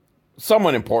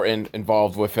 Someone important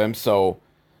involved with him, so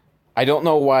I don't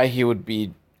know why he would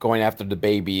be going after the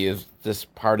baby. Is this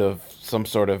part of some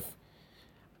sort of...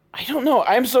 I don't know.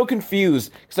 I'm so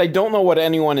confused, because I don't know what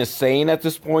anyone is saying at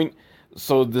this point,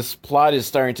 so this plot is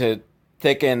starting to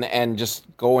thicken and just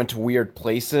go into weird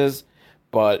places,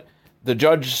 but the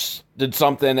judge did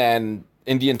something, and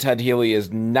Indian Ted Healy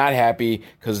is not happy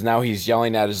because now he's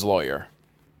yelling at his lawyer.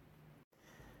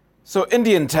 So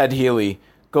Indian Ted Healy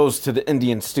goes to the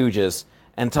Indian Stooges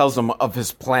and tells them of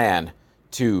his plan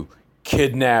to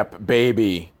kidnap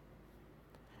baby.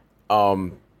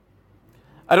 I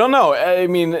don't know. I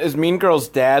mean, is Mean Girl's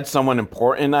dad someone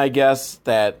important, I guess,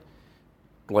 that,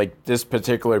 like, this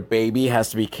particular baby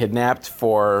has to be kidnapped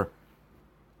for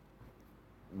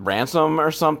ransom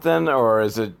or something, or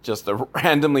is it just a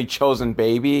randomly chosen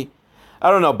baby?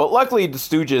 I don't know, but luckily the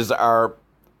Stooges are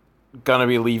gonna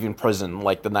be leaving prison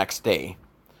like the next day,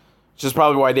 which is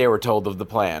probably why they were told of the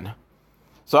plan.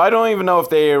 So I don't even know if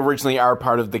they originally are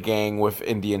part of the gang with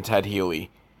Indian Ted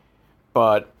Healy,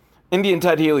 but Indian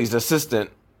Ted Healy's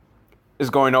assistant is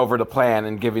going over the plan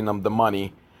and giving them the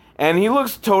money, and he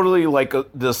looks totally like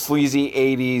the sleazy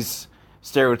 80s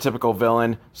stereotypical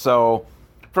villain, so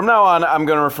from now on, I'm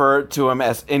going to refer to him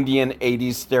as Indian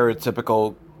 80s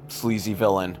stereotypical sleazy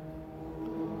villain.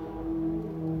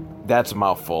 That's a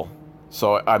mouthful,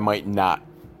 so I might not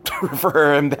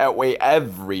refer him that way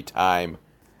every time.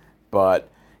 But,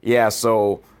 yeah,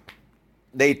 so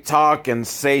they talk and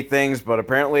say things, but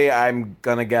apparently I'm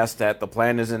going to guess that the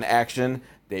plan is in action.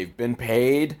 They've been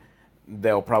paid.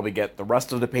 They'll probably get the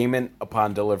rest of the payment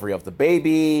upon delivery of the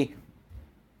baby.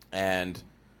 And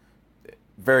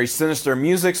very sinister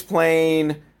music's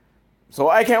playing. So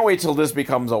I can't wait till this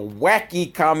becomes a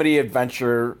wacky comedy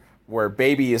adventure where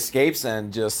baby escapes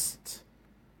and just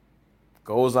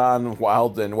goes on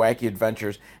wild and wacky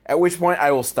adventures, at which point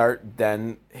I will start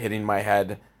then hitting my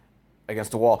head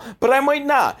against the wall. But I might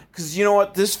not, because you know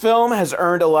what? This film has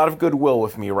earned a lot of goodwill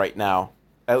with me right now,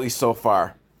 at least so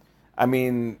far. I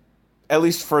mean, at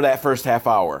least for that first half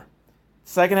hour.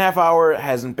 Second half hour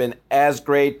hasn't been as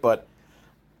great, but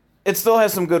it still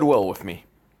has some goodwill with me.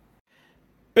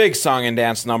 Big song and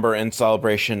dance number in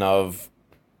celebration of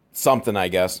something, I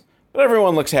guess. But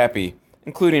everyone looks happy,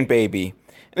 including Baby.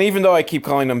 And even though I keep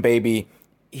calling him Baby,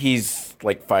 he's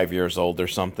like 5 years old or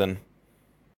something.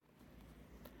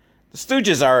 The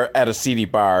Stooges are at a seedy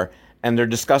bar, and they're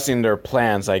discussing their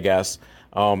plans, I guess.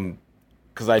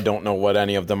 Because I don't know what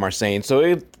any of them are saying. So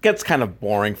it gets kind of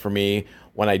boring for me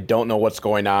when I don't know what's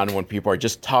going on, when people are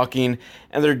just talking,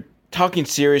 and they're talking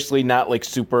seriously, not like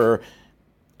super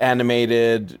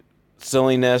animated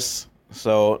silliness.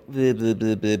 So, bleh, bleh,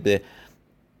 bleh, bleh, bleh.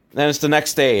 Then it's the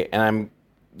next day, and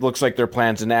looks like their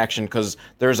plan's in action, because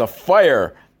there's a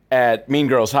fire at Mean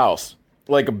Girl's house.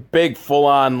 Like a big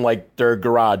full-on, like their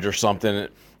garage or something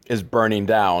is burning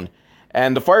down.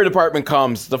 And the fire department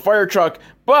comes, the fire truck,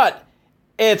 but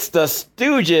it's the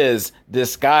Stooges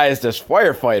disguised as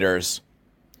firefighters.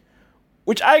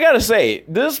 Which I gotta say,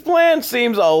 this plan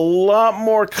seems a lot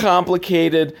more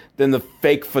complicated than the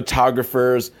fake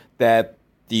photographers that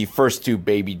the first two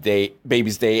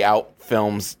Baby's Day Out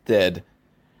films did.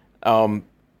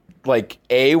 Like,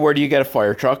 A, where do you get a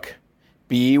fire truck?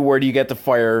 B, where do you get the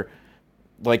fire,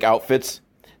 like, outfits?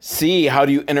 C, how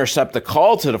do you intercept the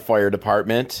call to the fire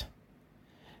department?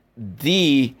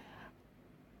 D,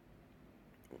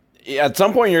 at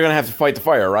some point you're gonna have to fight the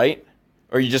fire, right?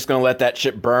 Or are you just gonna let that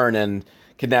shit burn and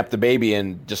kidnap the baby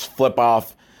and just flip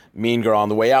off Mean Girl on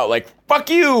the way out like, fuck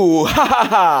you! Ha ha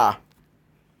ha!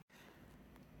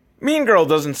 Mean Girl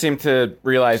doesn't seem to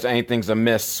realize anything's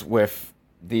amiss with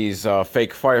these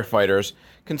fake firefighters,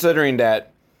 considering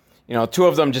that, you know, two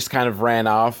of them just kind of ran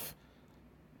off,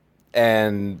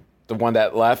 and the one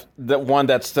that left, the one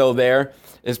that's still there,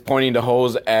 is pointing the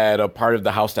hose at a part of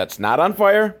the house that's not on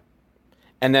fire,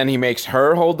 and then he makes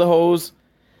her hold the hose.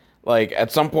 Like,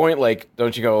 at some point, like,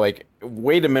 don't you go, like,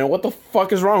 wait a minute, what the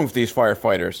fuck is wrong with these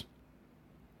firefighters?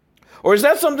 Or is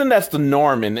that something that's the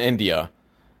norm in India?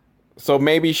 So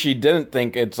maybe she didn't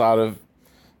think it's out of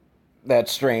that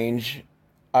strange,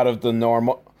 out of the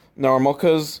normal,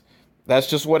 because that's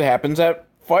just what happens at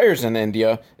fires in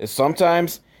India, is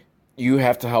sometimes you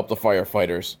have to help the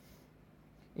firefighters.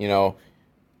 You know,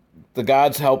 the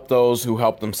gods help those who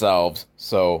help themselves,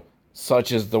 so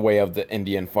such is the way of the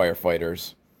Indian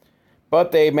firefighters.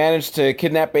 But they managed to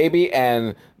kidnap Baby,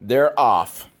 and they're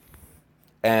off.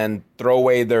 And throw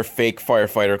away their fake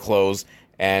firefighter clothes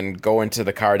and go into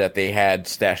the car that they had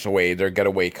stashed away, their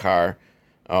getaway car.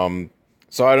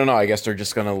 So I don't know, I guess they're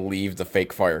just going to leave the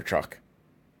fake fire truck.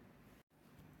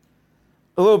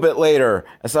 A little bit later,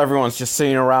 as everyone's just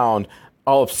sitting around,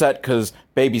 all upset because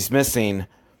Baby's missing,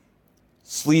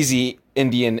 sleazy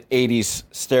Indian 80s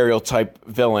stereotype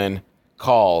villain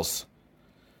calls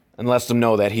and lets them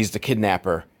know that he's the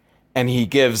kidnapper. And he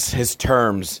gives his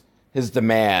terms, his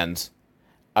demands.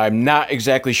 I'm not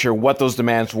exactly sure what those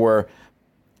demands were,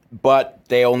 but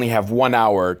they only have 1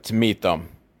 hour to meet them.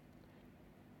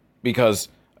 Because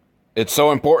it's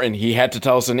so important, he had to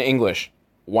tell us in English.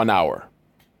 1 hour.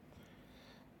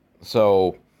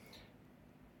 So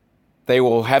they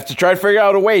will have to try to figure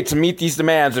out a way to meet these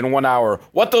demands in 1 hour.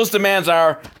 What those demands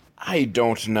are, I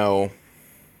don't know.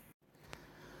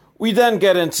 We then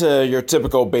get into your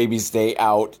typical Baby's Day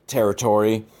Out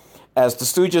territory, as the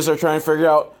Stooges are trying to figure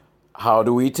out, how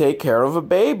do we take care of a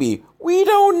baby? We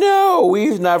don't know.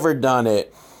 We've never done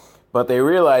it. But they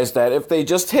realize that if they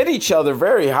just hit each other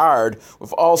very hard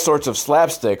with all sorts of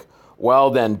slapstick, well,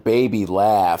 then Baby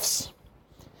laughs.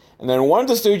 And then one of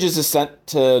the Stooges is sent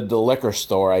to the liquor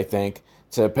store, I think,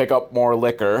 to pick up more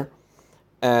liquor.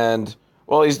 And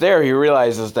while he's there, he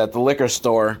realizes that the liquor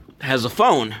store has a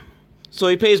phone. So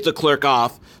he pays the clerk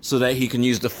off so that he can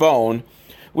use the phone,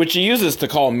 which he uses to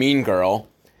call Mean Girl,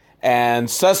 and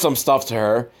says some stuff to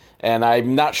her. And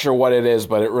I'm not sure what it is,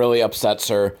 but it really upsets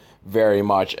her very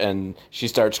much. And she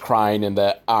starts crying in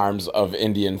the arms of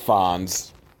Indian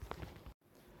fawns.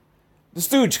 The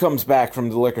Stooge comes back from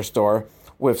the liquor store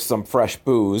with some fresh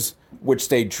booze, which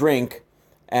they drink,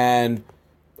 and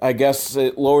I guess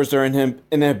it lowers their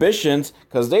inhibitions,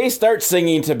 because they start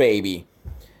singing to Baby.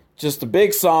 Just a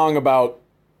big song about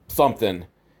something.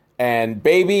 And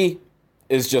Baby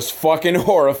is just fucking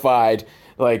horrified.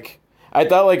 Like, I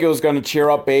thought like it was going to cheer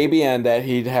up Baby and that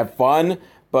he'd have fun,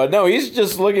 but no, he's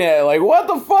just looking at it like, what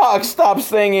the fuck? Stop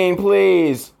singing,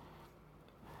 please.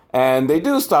 And they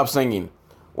do stop singing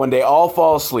when they all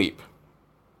fall asleep.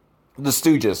 the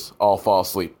Stooges all fall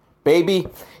asleep. Baby,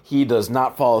 he does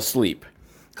not fall asleep.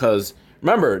 Because,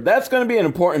 remember, that's going to be an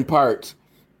important part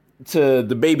to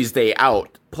the Baby's Day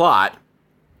Out plot.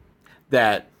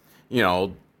 That,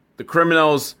 the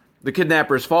criminals, the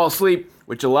kidnappers fall asleep,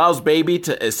 which allows Baby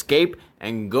to escape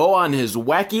and go on his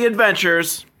wacky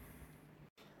adventures.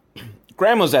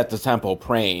 Grandma's at the temple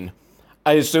praying.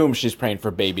 I assume she's praying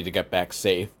for Baby to get back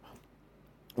safe.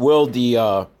 Will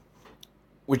the,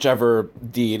 whichever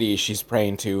deity she's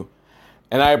praying to,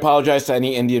 and I apologize to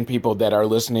any Indian people that are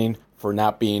listening for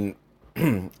not being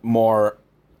more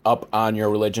up on your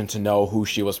religion to know who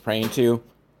she was praying to.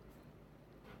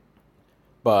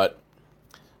 But,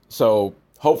 so,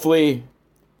 hopefully,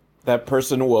 that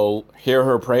person will hear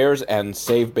her prayers and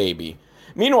save Baby.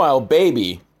 Meanwhile,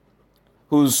 Baby,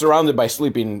 who's surrounded by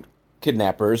sleeping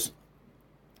kidnappers,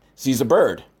 sees a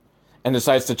bird and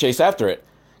decides to chase after it.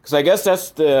 Because I guess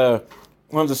that's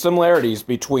one of the similarities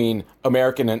between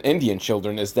American and Indian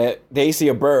children is that they see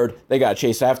a bird, they gotta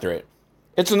chase after it.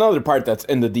 It's another part that's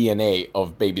in the DNA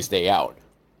of Baby's Day Out.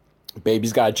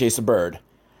 Baby's gotta chase a bird.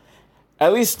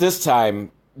 At least this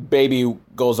time, Baby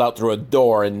goes out through a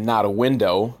door and not a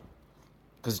window.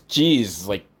 Because, geez,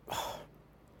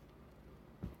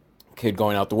 kid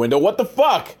going out the window. What the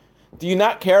fuck? Do you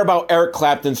not care about Eric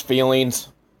Clapton's feelings?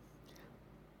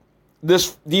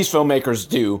 These filmmakers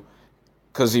do,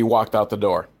 because he walked out the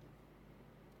door.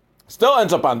 Still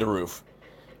ends up on the roof.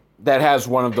 That has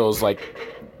one of those,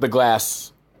 the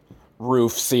glass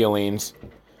roof ceilings.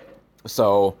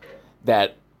 So,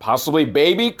 that possibly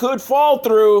Baby could fall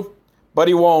through, but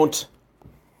he won't.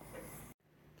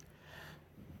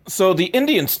 So, the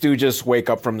Indian Stooges wake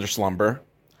up from their slumber,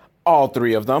 all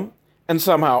three of them, and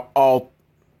somehow all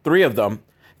three of them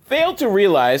fail to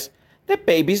realize that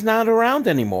Baby's not around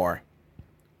anymore.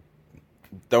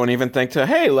 Don't even think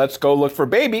hey, let's go look for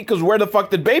Baby, because where the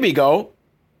fuck did Baby go?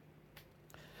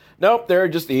 Nope, they're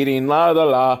just eating, la la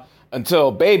la,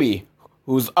 until Baby,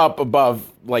 who's up above,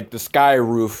 the sky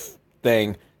roof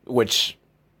thing, which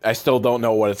I still don't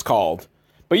know what it's called.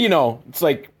 But it's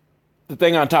the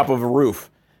thing on top of a roof,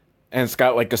 and it's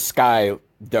got a sky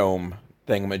dome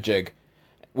thingamajig,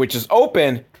 which is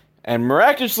open, and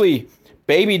miraculously,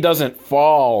 Baby doesn't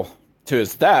fall to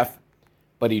his death,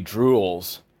 but he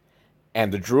drools.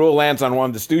 And the drool lands on one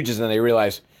of the Stooges, and they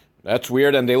realize, that's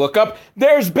weird, and they look up,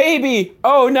 there's Baby!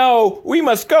 Oh no, we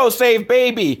must go save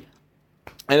Baby!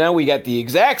 And then we get the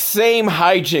exact same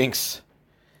hijinks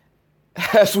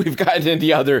as we've gotten in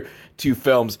the other two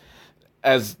films.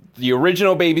 As the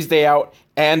original Baby's Day Out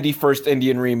and the first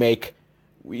Indian remake,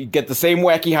 we get the same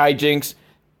wacky hijinks,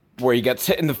 where he gets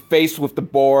hit in the face with the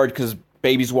board, because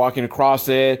Baby's walking across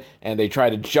it, and they try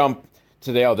to jump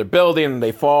to the other building, and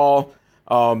they fall.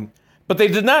 But they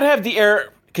did not have the air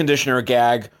conditioner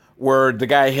gag where the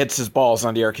guy hits his balls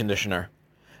on the air conditioner.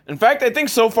 In fact, I think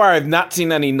so far I've not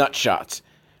seen any nut shots.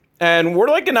 And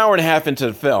we're an hour and a half into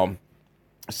the film.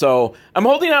 So I'm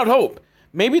holding out hope.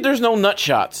 Maybe there's no nut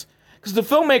shots. Because the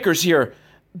filmmakers here,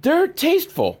 they're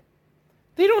tasteful.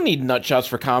 They don't need nut shots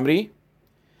for comedy.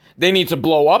 They need to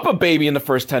blow up a baby in the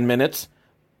first 10 minutes.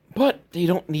 But they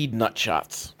don't need nut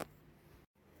shots.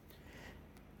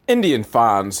 Indian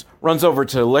Fonz runs over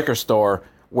to the liquor store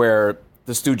where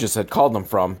the Stooges had called them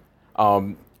from.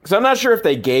 Because I'm not sure if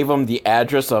they gave him the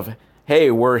address of,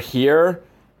 hey, we're here,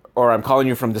 or I'm calling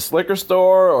you from this liquor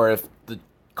store, or if the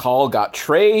call got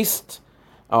traced.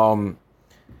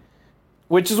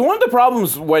 Which is one of the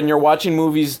problems when you're watching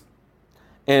movies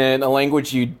in a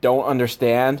language you don't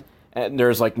understand, and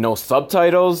there's no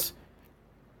subtitles.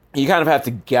 You kind of have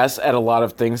to guess at a lot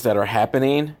of things that are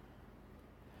happening.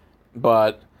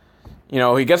 But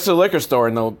he gets to the liquor store,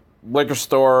 and the liquor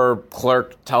store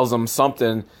clerk tells him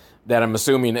something that I'm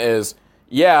assuming is,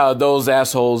 yeah, those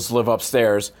assholes live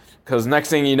upstairs. Because next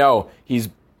thing you know, he's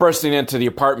bursting into the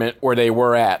apartment where they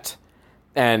were at.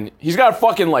 And he's got a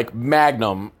fucking,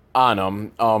 Magnum on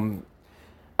him.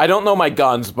 I don't know my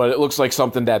guns, but it looks like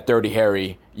something that Dirty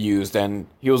Harry used, and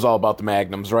he was all about the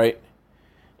Magnums, right?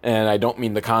 And I don't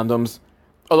mean the condoms.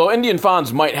 Although Indian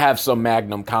Fonz might have some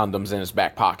Magnum condoms in his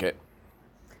back pocket.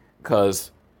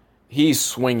 Because he's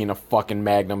swinging a fucking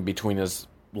Magnum between his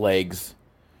legs.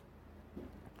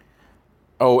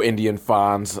 Oh, Indian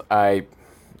Fonz, I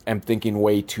am thinking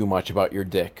way too much about your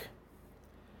dick.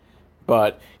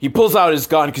 But he pulls out his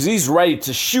gun because he's ready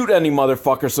to shoot any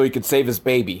motherfucker so he can save his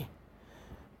baby.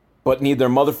 But neither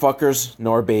motherfuckers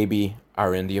nor baby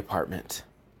are in the apartment.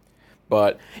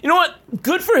 But, you know what?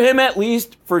 Good for him, at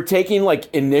least, for taking,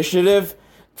 initiative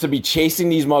to be chasing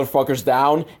these motherfuckers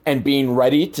down and being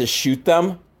ready to shoot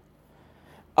them.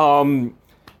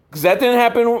 Because that didn't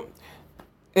happen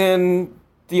in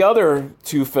the other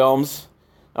two films,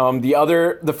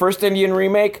 the first Indian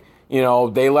remake,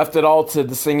 they left it all to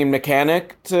the singing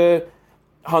mechanic to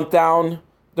hunt down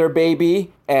their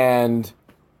baby, and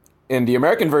in the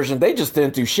American version, they just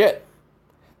didn't do shit.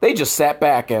 They just sat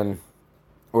back and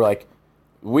were like,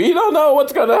 we don't know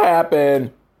what's gonna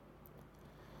happen.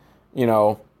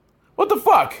 What the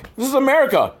fuck? This is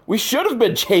America. We should have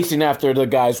been chasing after the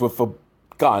guys with a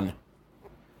gun.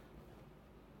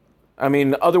 I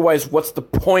mean, otherwise, what's the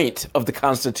point of the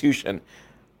Constitution?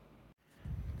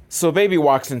 So baby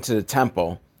walks into the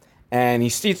temple, and he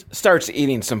starts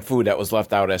eating some food that was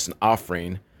left out as an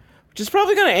offering, which is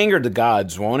probably going to anger the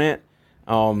gods, won't it?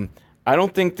 I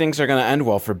don't think things are going to end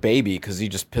well for baby, because he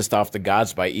just pissed off the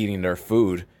gods by eating their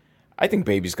food. I think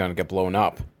baby's going to get blown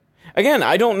up. Again,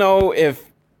 I don't know if,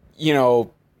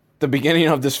 the beginning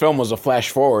of this film was a flash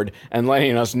forward and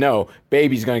letting us know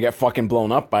baby's going to get fucking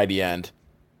blown up by the end.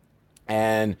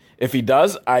 And if he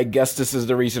does, I guess this is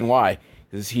the reason why.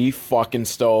 Because he fucking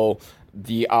stole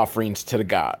the offerings to the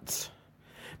gods.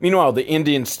 Meanwhile, the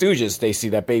Indian stooges, they see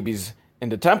that baby's in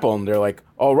the temple, and they're like,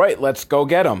 all right, let's go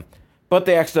get him. But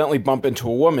they accidentally bump into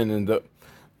a woman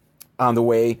on the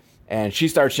way, and she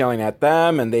starts yelling at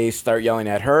them, and they start yelling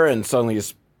at her, and suddenly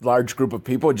this large group of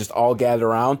people just all gather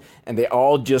around, and they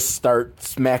all just start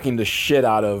smacking the shit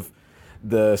out of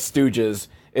the stooges.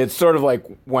 It's sort of like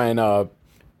when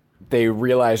they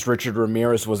realized Richard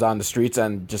Ramirez was on the streets,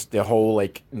 and just the whole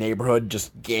neighborhood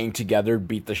just gang together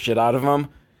beat the shit out of him.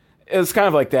 It's kind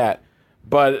of like that,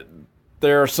 but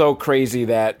they're so crazy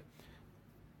that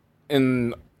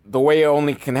in the way it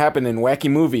only can happen in wacky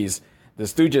movies, the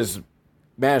stooges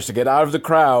manage to get out of the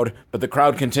crowd, but the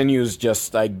crowd continues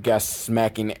just, I guess,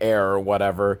 smacking air or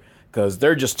whatever, because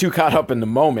they're just too caught up in the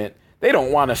moment. They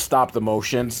don't want to stop the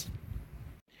motions.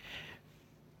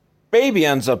 Baby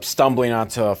ends up stumbling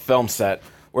onto a film set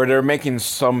where they're making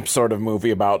some sort of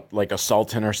movie about a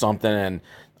sultan or something, and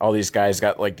all these guys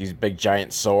got these big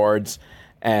giant swords,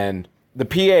 and the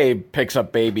PA picks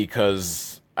up baby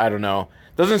because, I don't know,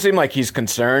 doesn't seem like he's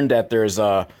concerned that there's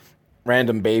a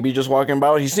random baby just walking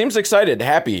about. He seems excited,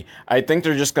 happy. I think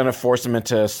they're just going to force him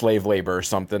into slave labor or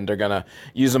something. They're going to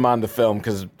use him on the film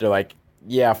because they're like,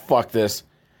 yeah, fuck this.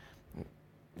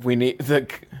 We need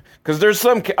because there's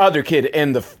some other kid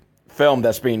in the film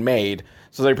that's being made.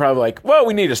 So they're probably like, well,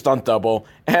 we need a stunt double,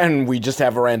 and we just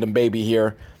have a random baby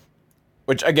here.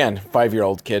 Which, again,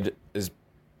 5-year-old kid is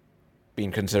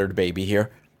being considered a baby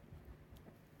here.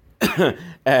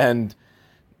 And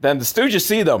then the Stooges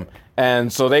see them,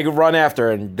 and so they run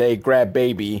after, and they grab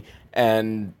baby,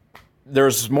 and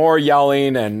there's more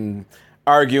yelling and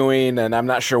arguing, and I'm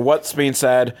not sure what's being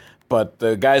said, but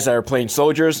the guys that are playing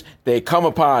soldiers, they come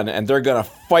upon, and they're going to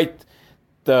fight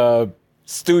the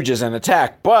Stooges and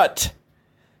attack, but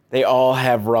they all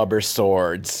have rubber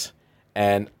swords.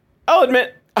 And I'll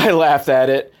admit, I laughed at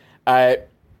it.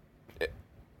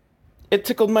 It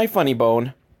tickled my funny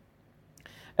bone.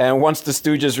 And once the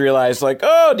Stooges realize,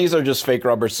 oh, these are just fake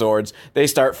rubber swords, they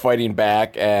start fighting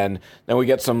back, and then we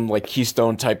get some,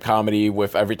 Keystone-type comedy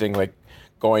with everything,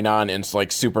 going on in,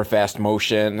 super fast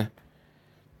motion.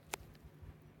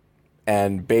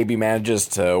 And baby manages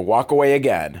to walk away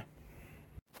again.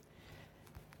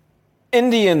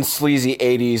 Indian sleazy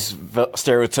 80s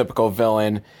stereotypical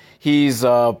villain. He's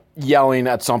yelling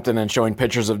at something and showing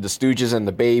pictures of the Stooges and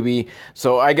the baby.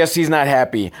 So I guess he's not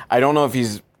happy. I don't know if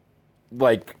he's,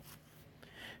 because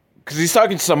he's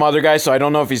talking to some other guy, so I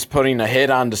don't know if he's putting a hit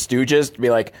on the Stooges to be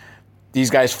like, these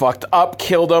guys fucked up,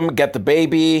 kill them, get the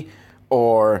baby,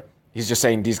 or he's just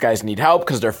saying these guys need help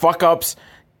because they're fuck-ups,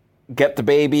 get the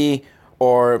baby,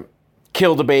 or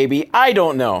kill the baby. I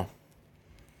don't know.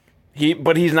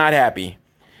 But he's not happy.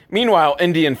 Meanwhile,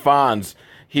 Indian Fonz,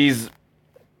 he's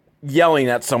yelling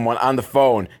at someone on the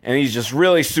phone, and he's just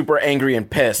really super angry and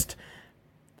pissed.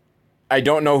 I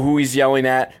don't know who he's yelling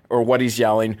at or what he's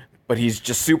yelling, but he's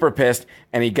just super pissed,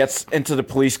 and he gets into the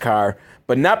police car,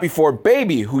 but not before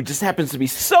Baby, who just happens to be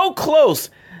so close,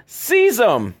 sees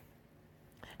him.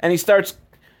 And he starts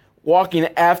walking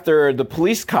after the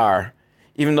police car,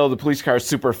 even though the police car is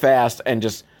super fast and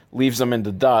just leaves him in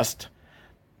the dust.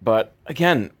 But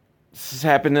again, this has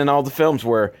happened in all the films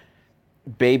where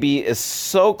Baby is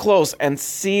so close and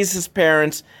sees his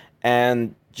parents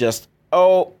and just,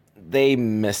 they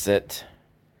miss it.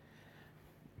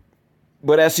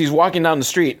 But as he's walking down the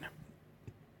street,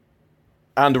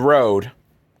 on the road,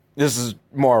 this is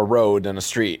more a road than a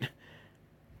street,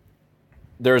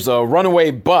 there's a runaway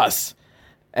bus,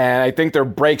 and I think their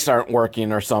brakes aren't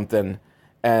working or something,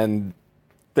 and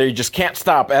they just can't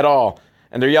stop at all,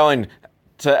 and they're yelling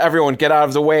to everyone, get out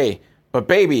of the way. But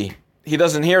Baby, he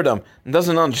doesn't hear them and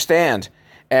doesn't understand,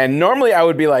 And normally I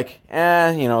would be like,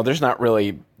 there's not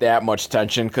really that much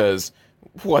tension because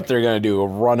what they're going to do,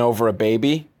 run over a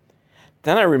baby?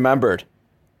 Then I remembered,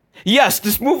 yes,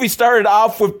 this movie started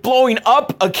off with blowing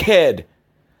up a kid.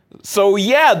 So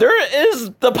yeah, there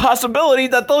is the possibility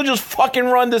that they'll just fucking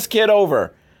run this kid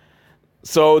over.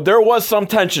 So there was some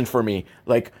tension for me.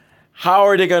 Like, how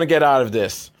are they going to get out of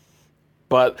this?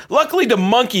 But luckily the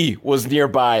monkey was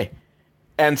nearby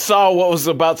and saw what was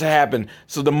about to happen.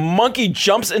 So the monkey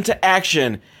jumps into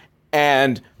action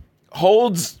and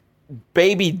holds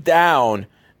baby down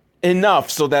enough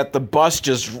so that the bus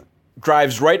just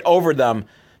drives right over them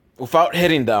without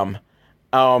hitting them.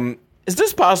 Is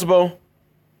this possible?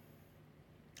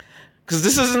 Because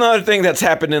this is another thing that's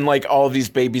happened in like all of these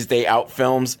Baby's Day Out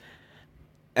films.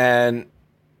 And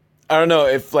I don't know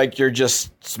if like you're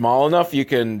just small enough, you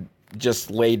can just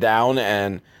lay down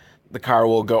and the car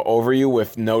will go over you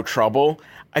with no trouble.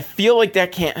 I feel like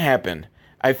that can't happen.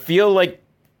 I feel like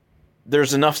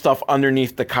there's enough stuff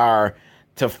underneath the car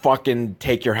to fucking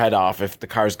take your head off if the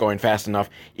car's going fast enough,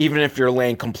 even if you're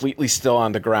laying completely still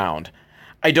on the ground.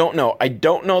 I don't know. I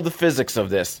don't know the physics of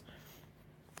this.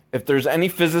 If there's any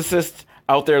physicists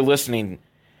out there listening,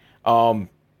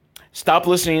 stop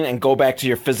listening and go back to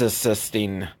your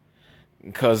physicisting,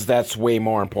 because that's way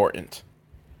more important.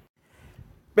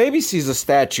 Baby sees a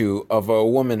statue of a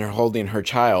woman holding her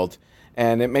child,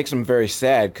 and it makes him very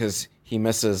sad because he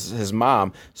misses his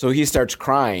mom, so he starts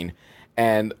crying.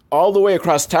 And all the way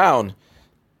across town,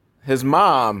 his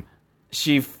mom,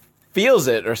 she feels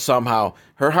it, or somehow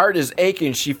her heart is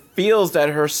aching. She feels that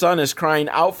her son is crying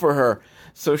out for her,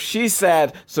 so she's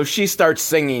sad, so she starts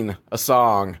singing a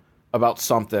song about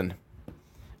something.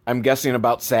 I'm guessing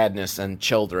about sadness and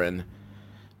children.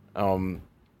 Kind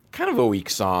of a weak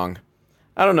song.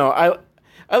 I don't know.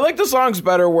 I like the songs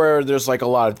better where there's like a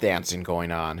lot of dancing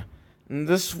going on. And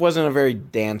this wasn't a very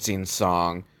dancing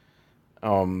song.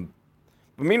 But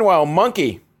meanwhile,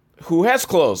 Monkey, who has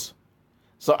clothes.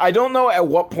 So I don't know at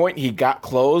what point he got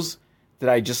clothes. Did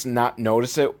I just not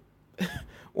notice it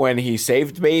when he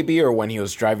saved Baby, or when he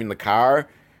was driving the car,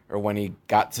 or when he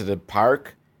got to the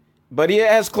park? But he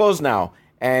has clothes now.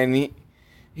 And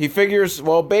he figures,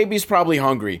 well, Baby's probably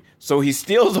hungry. So he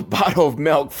steals a bottle of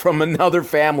milk from another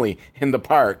family in the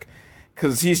park.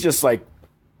 Because he's just like,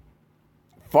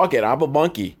 fuck it, I'm a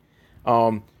monkey.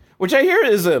 Which I hear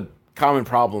is a common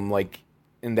problem, like,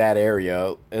 in that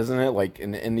area, isn't it? Like,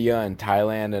 in India and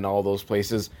Thailand and all those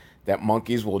places, that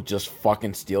monkeys will just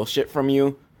fucking steal shit from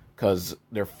you. Because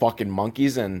they're fucking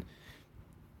monkeys, and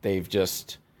they've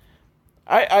just...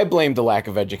 I blame the lack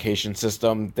of education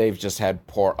system. They've just had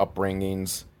poor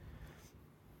upbringings.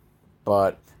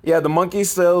 But, yeah, the monkey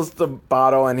steals the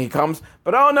bottle and he comes.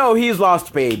 But, oh no, he's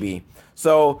lost Baby.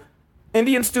 So,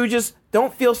 Indian Stooges,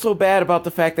 don't feel so bad about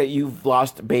the fact that you've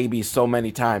lost Baby so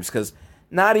many times. Because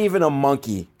not even a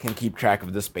monkey can keep track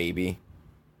of this baby.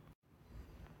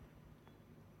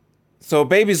 So,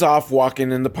 Baby's off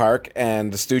walking in the park,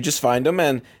 and the Stooges find him,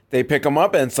 and they pick him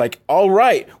up, and it's like, all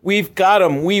right, we've got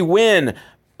him, we win.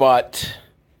 But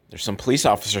there's some police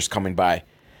officers coming by.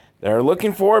 They're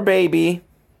looking for Baby.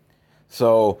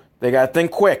 So they got to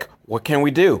think quick. What can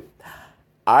we do?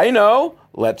 I know.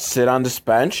 Let's sit on this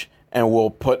bench, and we'll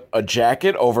put a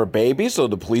jacket over Baby so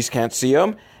the police can't see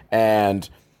him. And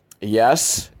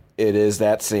yes, it is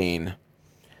that scene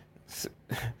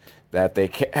that they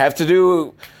have to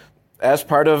do as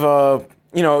part of a,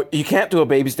 you can't do a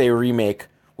Baby's Day remake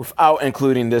without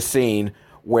including this scene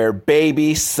where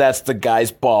Baby sets the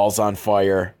guy's balls on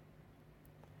fire.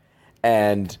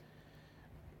 And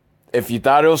if you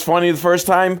thought it was funny the first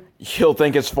time, you'll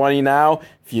think it's funny now.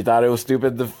 If you thought it was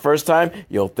stupid the first time,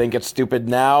 you'll think it's stupid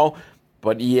now.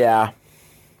 But yeah.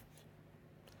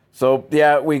 So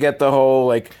yeah, we get the whole,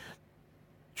 like,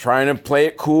 trying to play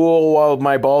it cool while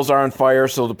my balls are on fire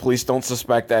so the police don't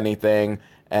suspect anything.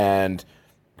 And,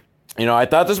 I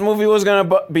thought this movie was going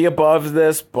to be above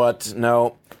this, but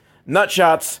no.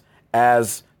 Nutshots,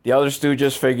 as the other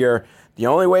Stooges figure, the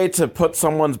only way to put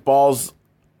someone's balls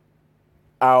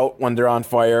out when they're on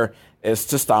fire is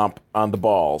to stomp on the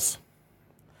balls.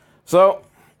 So,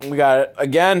 we got it.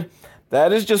 Again,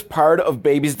 that is just part of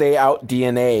Baby's Day Out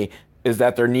DNA, is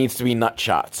that there needs to be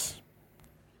nutshots.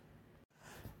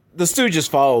 The Stooges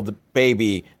follow the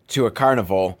Baby to a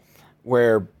carnival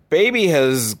where Baby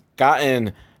has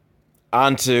gotten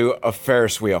onto a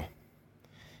Ferris wheel.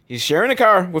 He's sharing a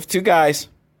car with two guys,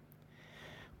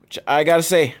 which I gotta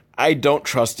say, I don't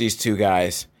trust these two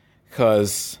guys,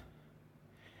 because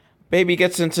Baby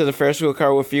gets into the Ferris wheel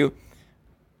car with you.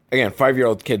 Again,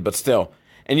 5-year-old kid, but still.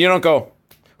 And you don't go,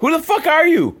 who the fuck are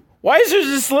you? Why is there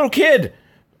this little kid?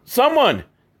 Someone,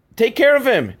 take care of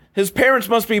him. His parents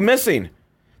must be missing.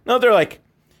 No, they're like,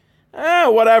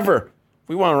 whatever.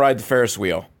 We want to ride the Ferris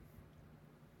wheel.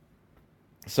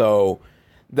 So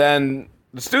then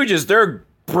the Stooges, their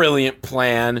brilliant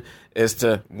plan is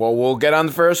to, we'll get on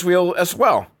the Ferris wheel as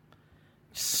well.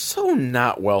 So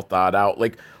not well thought out.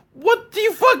 Like, what do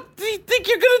you think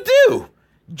you're gonna do?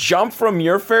 Jump from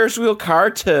your Ferris wheel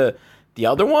car to the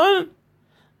other one?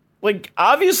 Like,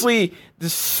 obviously, the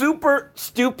super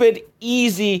stupid,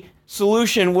 easy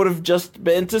solution would have just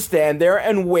been to stand there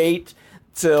and wait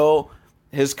till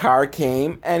his car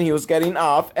came and he was getting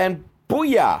off, and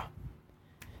booyah!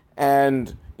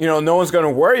 And, no one's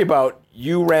gonna worry about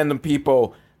you random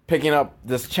people picking up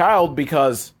this child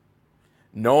because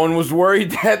no one was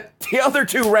worried that the other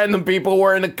two random people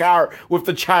were in the car with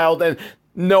the child, and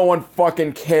no one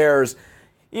fucking cares.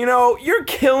 You're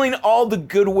killing all the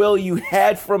goodwill you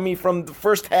had from me from the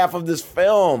first half of this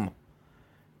film.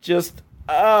 Just,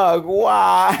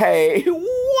 why?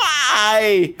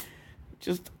 Why?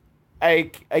 Just,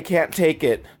 I can't take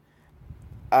it.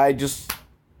 I just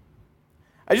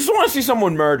want to see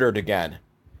someone murdered again.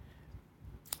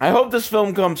 I hope this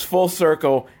film comes full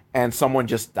circle and someone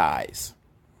just dies.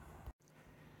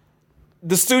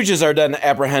 The Stooges are then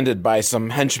apprehended by some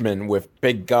henchmen with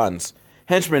big guns.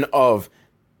 Henchmen of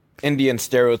Indian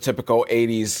stereotypical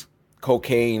 80s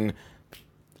cocaine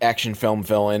action film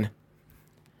villain.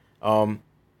 Honestly,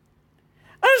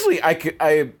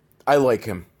 I like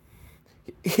him.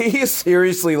 He is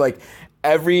seriously like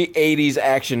every 80s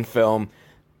action film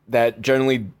that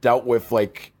generally dealt with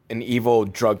like an evil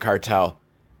drug cartel.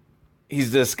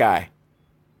 He's this guy.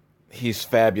 He's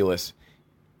fabulous.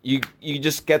 You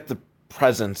just get the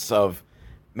presence of,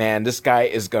 man, this guy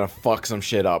is gonna fuck some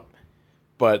shit up,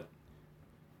 but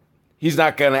he's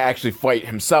not gonna actually fight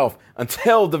himself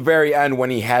until the very end when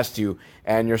he has to,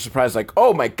 and you're surprised like,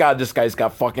 oh my god, this guy's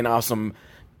got fucking awesome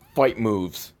fight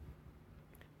moves.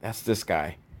 That's this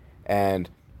guy. And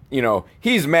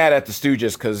he's mad at the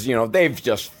Stooges because they've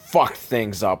just fucked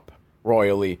things up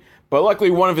royally, but luckily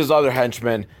one of his other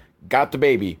henchmen got the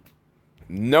baby.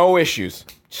 No issues.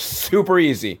 Just super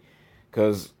easy.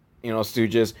 Because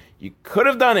Stooges, you could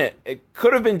have done it. It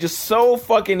could have been just so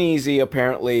fucking easy,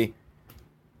 apparently.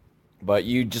 But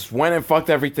you just went and fucked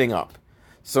everything up.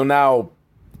 So now,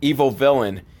 evil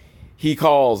villain, he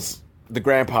calls the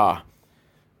grandpa.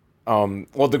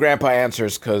 The grandpa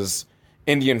answers because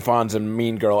Indian Fonz and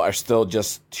Mean Girl are still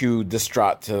just too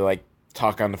distraught to, like,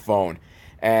 talk on the phone.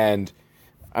 And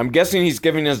I'm guessing he's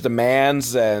giving his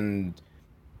demands, and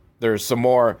there's some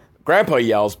more. Grandpa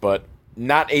yells, but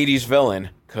not 80s villain,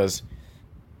 because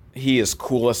he is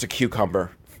cool as a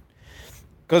cucumber.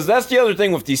 Because that's the other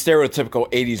thing with these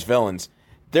stereotypical 80s villains.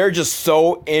 They're just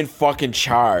so in fucking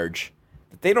charge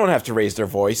that they don't have to raise their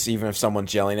voice even if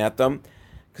someone's yelling at them.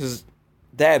 Because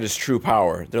that is true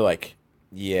power. They're like,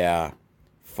 yeah,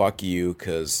 fuck you,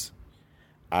 because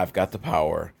I've got the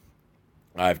power.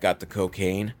 I've got the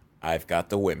cocaine. I've got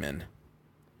the women.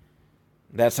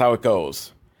 That's how it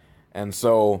goes. And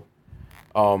so,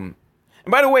 and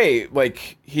by the way,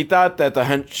 like, he thought that the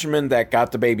henchman that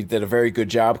got the baby did a very good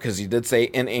job because he did say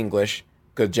in English,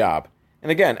 good job.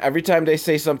 And again, every time they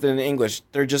say something in English,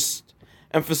 they're just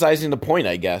emphasizing the point,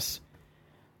 I guess.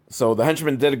 So the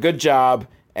henchman did a good job,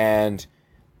 and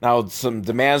now some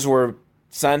demands were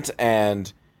sent,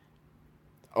 and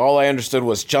all I understood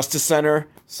was Justice Center.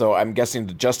 So I'm guessing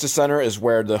the Justice Center is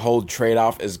where the whole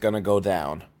trade-off is going to go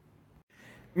down.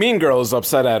 Mean Girl is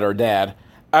upset at her dad.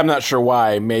 I'm not sure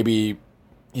why. Maybe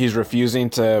he's refusing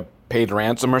to pay the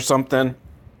ransom or something.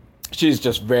 She's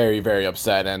just very, very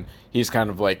upset, and he's kind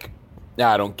of like,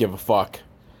 I don't give a fuck.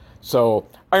 So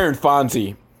Iron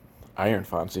Fonzie,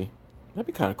 that'd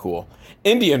be kind of cool.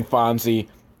 Indian Fonzie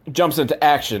jumps into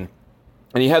action,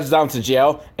 and he heads down to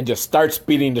jail and just starts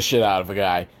beating the shit out of a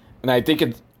guy. And I think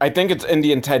it's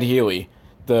Indian Ted Healy,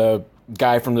 the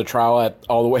guy from the trial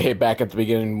all the way back at the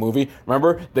beginning of the movie.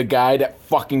 Remember? The guy that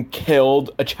fucking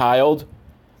killed a child?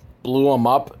 Blew him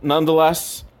up,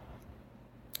 nonetheless.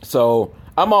 So,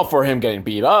 I'm all for him getting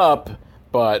beat up,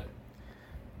 but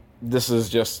this is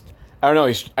just, I don't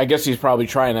know, I guess he's probably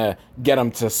trying to get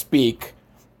him to speak,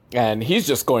 and he's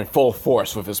just going full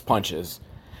force with his punches.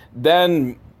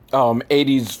 Then,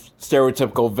 80s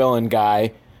stereotypical villain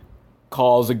guy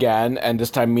calls again, and this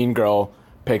time Mean Girl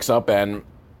picks up, and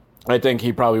I think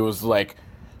he probably was like,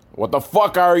 what the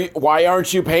fuck are you? Why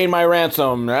aren't you paying my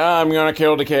ransom? I'm gonna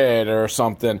kill the kid or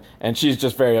something. And she's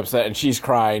just very upset and she's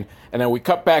crying. And then we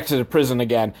cut back to the prison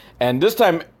again. And this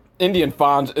time, Indian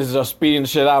Fonz is just beating the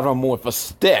shit out of him with a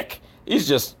stick. He's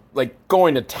just like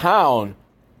going to town.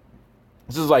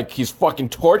 This is like he's fucking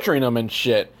torturing him and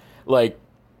shit. Like,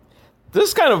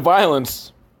 This kind of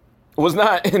violence was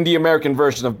not in the American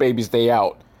version of Baby's Day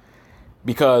Out,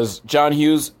 because John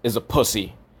Hughes is a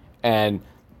pussy and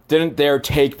didn't dare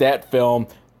take that film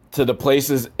to the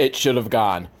places it should have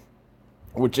gone,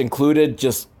 which included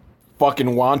just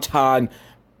fucking wanton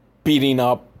beating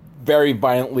up very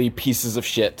violently pieces of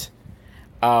shit.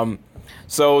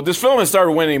 So this film has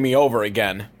started winning me over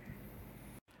again.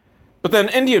 But then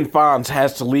Indian Fonz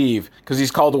has to leave because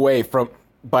he's called away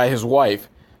by his wife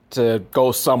to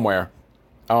go somewhere.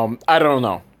 I don't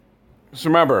know. Just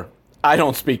remember, I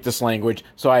don't speak this language,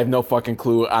 so I have no fucking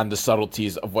clue on the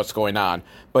subtleties of what's going on.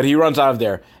 But he runs out of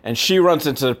there, and she runs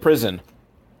into the prison.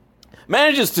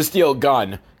 Manages to steal a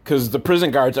gun, because the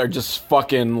prison guards are just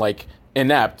fucking, like,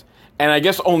 inept. And I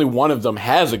guess only one of them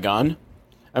has a gun.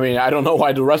 I mean, I don't know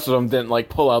why the rest of them didn't, like,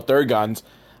 pull out their guns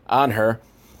on her.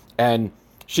 And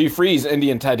she frees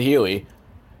Indian Ted Healy.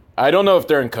 I don't know if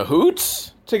they're in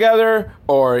cahoots together,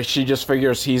 or she just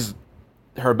figures he's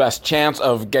her best chance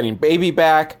of getting Baby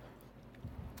back.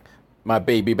 My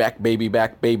baby back, baby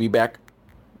back, baby back.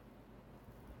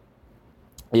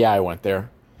 Yeah, I went there.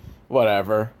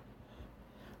 Whatever.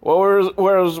 Where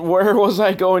was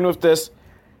I going with this?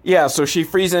 Yeah, so she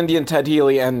frees Indian Ted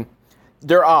Healy, and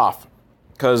they're off.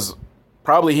 Because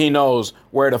probably he knows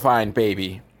where to find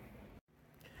Baby.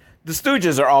 The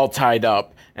Stooges are all tied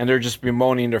up, and they're just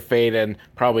bemoaning their fate and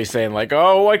probably saying, like,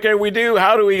 oh, what can we do?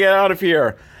 How do we get out of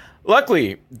here?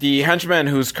 Luckily, the henchman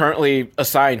who's currently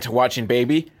assigned to watching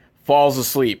Baby falls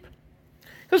asleep.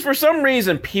 Because for some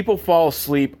reason, people fall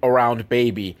asleep around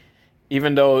Baby,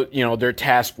 even though, you know, they're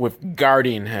tasked with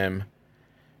guarding him.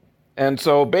 And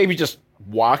so Baby just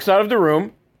walks out of the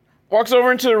room, walks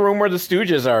over into the room where the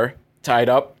Stooges are tied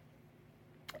up,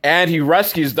 and he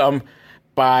rescues them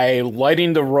by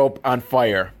lighting the rope on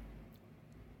fire.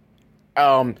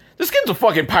 This kid's a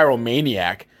fucking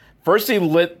pyromaniac. First he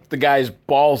lit the guy's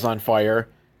balls on fire,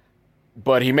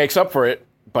 but he makes up for it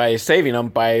by saving him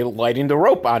by lighting the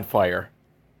rope on fire.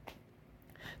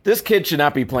 This kid should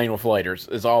not be playing with lighters,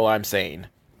 is all I'm saying.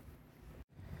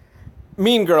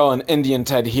 Mean Girl and Indian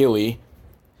Ted Healy.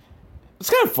 It's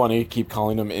kind of funny to keep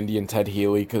calling him Indian Ted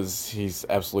Healy because he's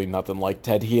absolutely nothing like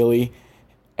Ted Healy.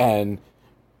 And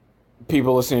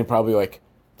people listening are probably like,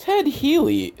 Ted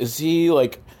Healy, is he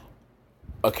like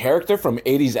a character from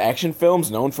 80s action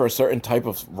films known for a certain type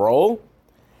of role?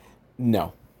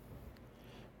 No.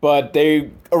 But they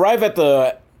arrive at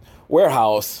the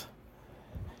warehouse,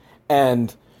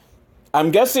 and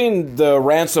I'm guessing the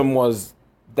ransom was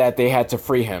that they had to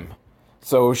free him.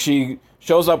 So she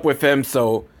shows up with him,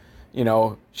 so, you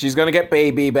know, she's gonna get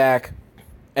Baby back,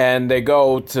 and they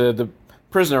go to the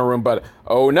prisoner room, but,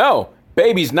 oh no,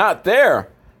 Baby's not there.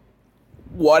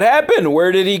 What happened?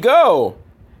 Where did he go?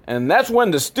 And that's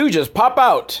when the Stooges pop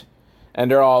out. And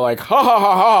they're all like, ha ha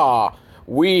ha ha.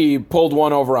 We pulled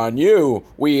one over on you.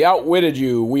 We outwitted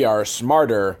you. We are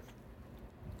smarter.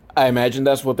 I imagine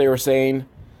that's what they were saying.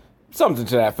 Something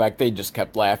to that effect. They just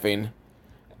kept laughing.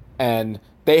 And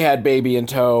they had Baby in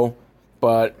tow.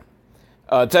 But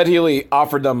Ted Healy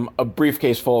offered them a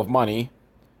briefcase full of money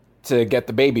to get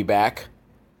the Baby back.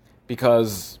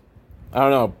 Because, I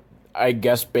don't know, I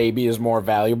guess Baby is more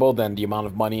valuable than the amount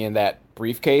of money in that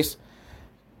briefcase.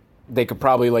 They could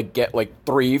probably like get like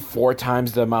 3-4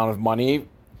 times the amount of money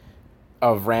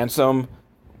of ransom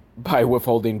by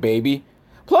withholding Baby.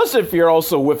 Plus, if you're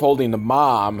also withholding the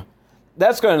mom,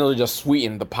 that's going to just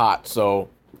sweeten the pot. So,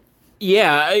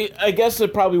 yeah, I guess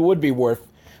it probably would be worth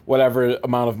whatever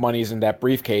amount of money is in that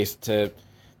briefcase to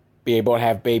be able to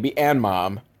have Baby and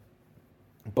mom.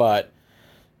 But,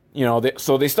 you know,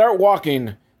 so they start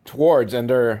walking towards, and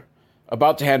they're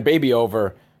about to hand Baby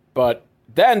over, but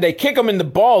then they kick him in the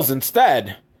balls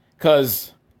instead,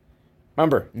 because,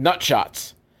 remember, nut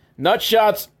shots. Nut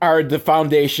shots are the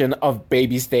foundation of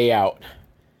Baby's Day Out.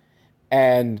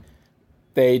 And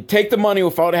they take the money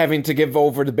without having to give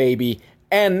over the Baby,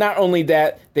 and not only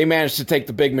that, they manage to take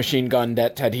the big machine gun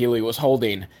that Ted Healy was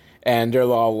holding, and they're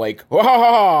all like,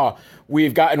 "Wah,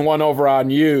 we've gotten one over on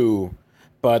you."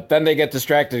 But then they get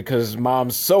distracted because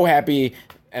Mom's so happy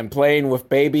and playing with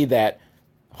Baby that,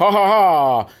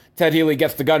 Ted Healy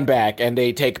gets the gun back, and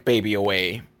they take Baby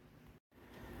away.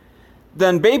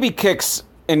 Then Baby kicks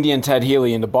Indian Ted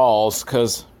Healy in the balls,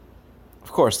 because,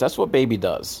 of course, that's what Baby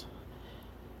does.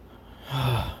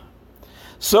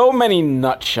 So many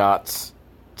nut shots,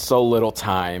 so little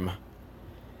time.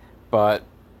 But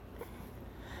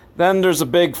then there's a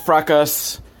big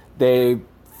fracas. They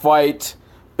fight.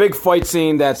 Big fight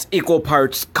scene that's equal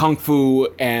parts kung fu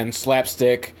and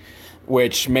slapstick,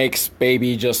 which makes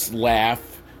Baby just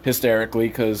laugh hysterically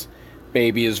because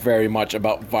Baby is very much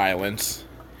about violence.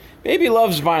 Baby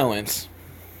loves violence.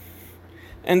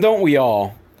 And don't we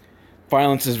all?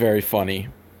 Violence is very funny.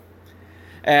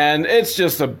 And it's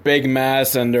just a big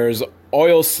mess, and there's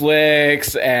oil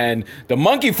slicks, and the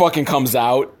monkey fucking comes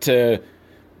out to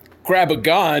grab a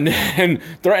gun and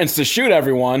threatens to shoot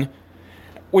everyone.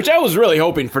 Which I was really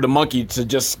hoping for the monkey to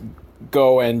just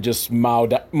go and just mow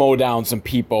down some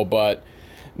people, but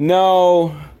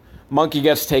no, monkey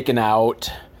gets taken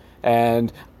out,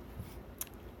 and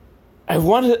I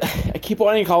keep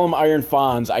wanting to call him Iron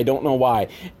Fonz. I don't know why.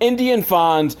 Indian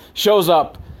Fonz shows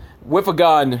up with a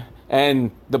gun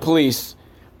and the police,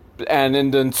 and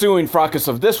in the ensuing fracas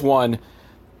of this one,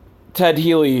 Ted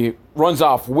Healy runs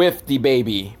off with the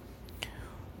baby.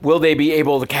 Will they be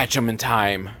able to catch him in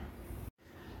time?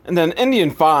 And then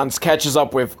Indian Fonz catches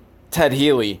up with Ted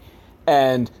Healy,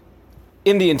 and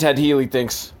Indian Ted Healy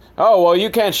thinks, oh, well, you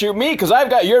can't shoot me because I've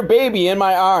got your baby in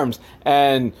my arms.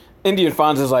 And Indian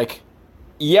Fonz is like,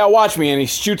 yeah, watch me, and he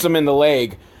shoots him in the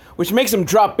leg, which makes him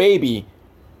drop baby,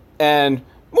 and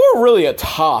more really a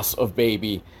toss of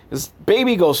baby. This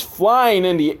baby goes flying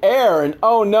in the air, and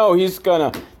oh no, he's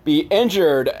gonna be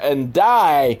injured and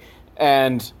die,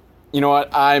 and you know what?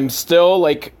 I'm still,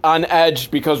 like, on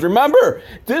edge because, remember,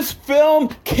 this film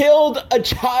killed a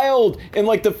child in,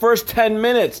 like, the first 10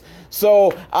 minutes.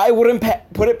 So I wouldn't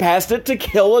put it past it to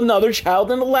kill another child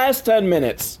in the last 10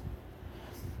 minutes.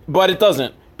 But it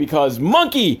doesn't, because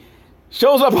Monkey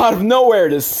shows up out of nowhere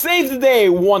to save the day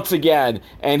once again.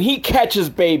 And he catches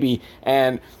baby,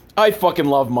 and I fucking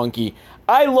love Monkey.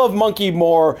 I love Monkey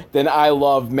more than I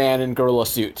love Man in Gorilla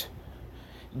Suit.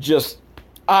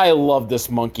 I love this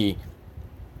monkey,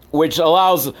 which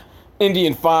allows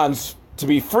Indian Fonz to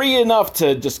be free enough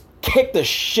to just kick the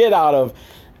shit out of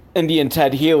Indian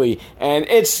Ted Healy. And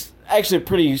it's actually a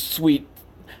pretty sweet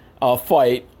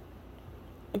fight.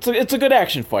 It's a good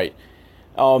action fight.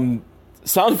 Sound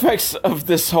effects of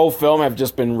this whole film have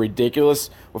just been ridiculous,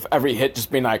 with every hit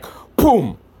just being like,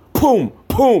 boom, boom,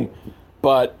 boom.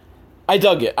 But I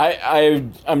dug it.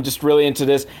 I'm just really into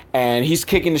this, and he's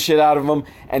kicking the shit out of him,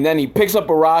 and then he picks up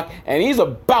a rock, and he's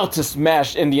about to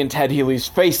smash Indian Ted Healy's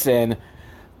face in,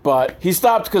 but he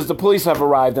stopped because the police have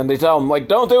arrived, and they tell him, like,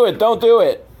 don't do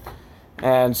it.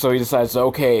 And so he decides,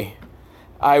 okay,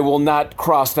 I will not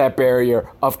cross that barrier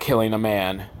of killing a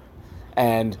man.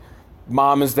 And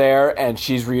Mom is there, and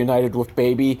she's reunited with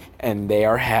baby, and they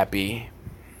are happy.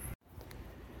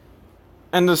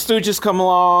 And the Stooges come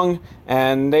along,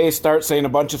 and they start saying a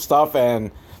bunch of stuff,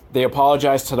 and they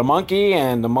apologize to the monkey,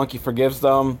 and the monkey forgives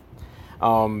them.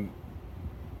 I'm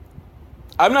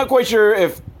not quite sure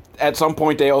if at some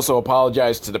point they also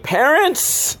apologize to the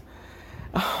parents.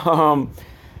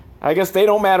 I guess they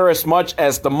don't matter as much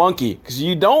as the monkey, because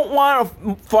you don't want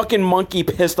a fucking monkey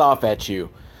pissed off at you.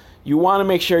 You want to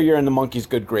make sure you're in the monkey's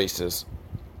good graces.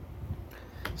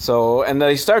 So, and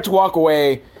they start to walk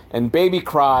away, and baby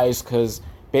cries because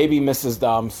baby misses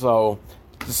them. So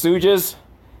the Stooges,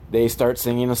 they start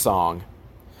singing a song.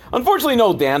 Unfortunately,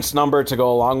 no dance number to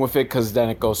go along with it, because then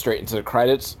it goes straight into the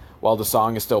credits while the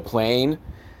song is still playing.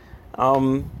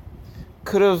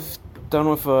 Could have done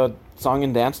with a song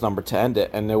and dance number to end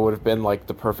it, and it would have been like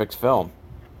the perfect film.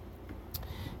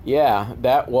 Yeah,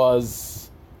 that was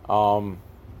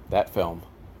that film.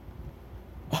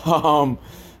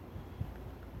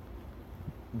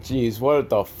 Jeez, what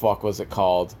the fuck was it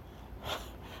called?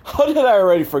 How did I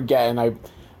already forget? And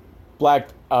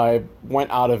I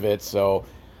went out of it, so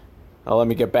let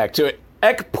me get back to it.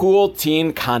 Ek Phool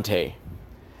Teen Kante,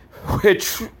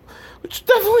 which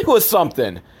definitely was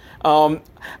something.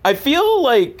 I feel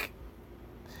like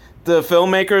the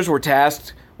filmmakers were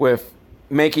tasked with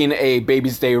making a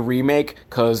Baby's Day remake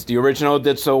because the original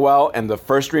did so well and the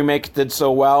first remake did so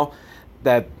well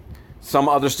that some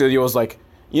other studio was like,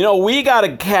 you know, we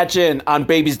gotta catch in on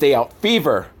Baby's Day Out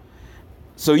fever.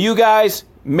 So you guys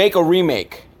make a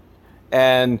remake.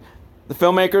 And the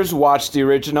filmmakers watched the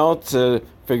original to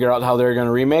figure out how they were going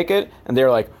to remake it. And they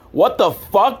were like, what the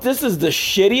fuck? This is the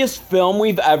shittiest film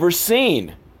we've ever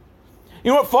seen.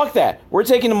 You know what? Fuck that. We're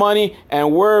taking the money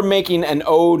and we're making an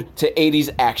ode to 80s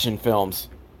action films.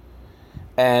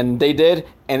 And they did.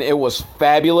 And it was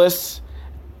fabulous.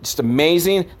 Just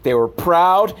amazing. They were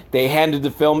proud. They handed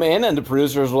the film in and the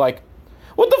producers were like,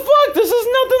 what the fuck? This is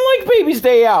nothing like Baby's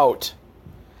Day Out.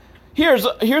 Here's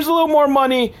a little more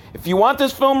money. If you want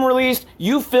this film released,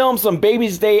 you film some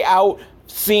Baby's Day Out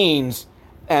scenes.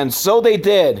 And so they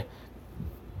did.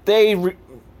 They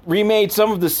remade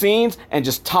some of the scenes and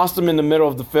just tossed them in the middle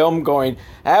of the film going,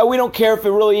 we don't care if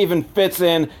it really even fits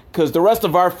in because the rest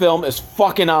of our film is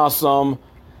fucking awesome.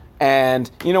 And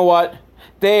you know what?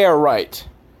 They are right.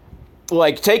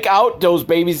 Like, take out those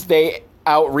Baby's Day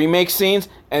Out remake scenes,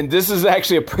 and this is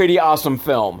actually a pretty awesome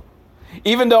film.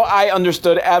 Even though I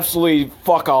understood absolutely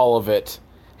fuck all of it.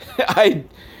 I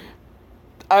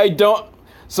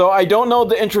don't know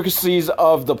the intricacies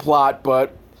of the plot,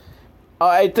 but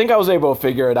I think I was able to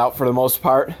figure it out for the most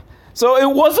part. So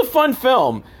it was a fun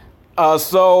film.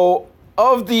 So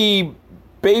of the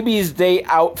Baby's Day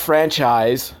Out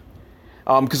franchise,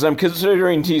 because I'm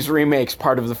considering these remakes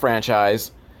part of the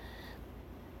franchise.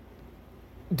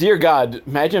 Dear God,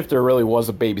 imagine if there really was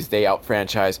a Baby's Day Out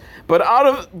franchise. But out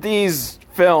of these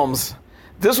films,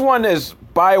 this one is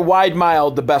by a wide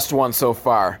mile the best one so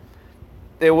far.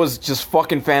 It was just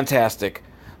fucking fantastic.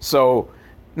 So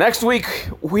next week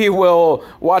we will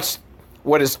watch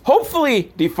what is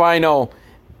hopefully the final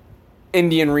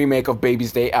Indian remake of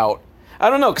Baby's Day Out. I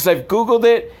don't know, because I've Googled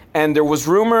it, and there was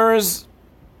rumors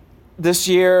this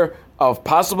year of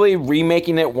possibly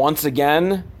remaking it once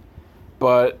again,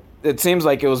 but it seems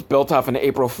like it was built off an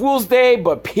April Fool's Day,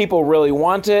 but people really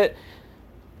want it,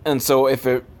 and so if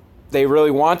they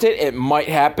really want it, it might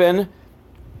happen.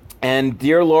 And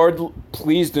dear Lord,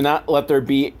 please do not let there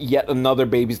be yet another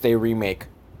Baby's Day remake.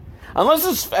 Unless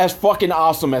it's as fucking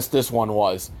awesome as this one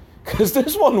was. Because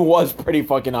this one was pretty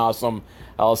fucking awesome,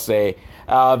 I'll say.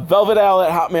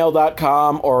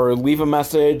 velvetale@hotmail.com, or leave a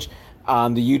message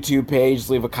on the YouTube page,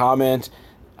 leave a comment.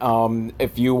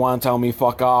 If you want to tell me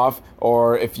fuck off,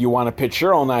 or if you want to pitch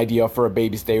your own idea for a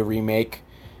Baby's Day remake.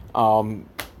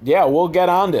 Yeah, we'll get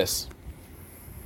on this.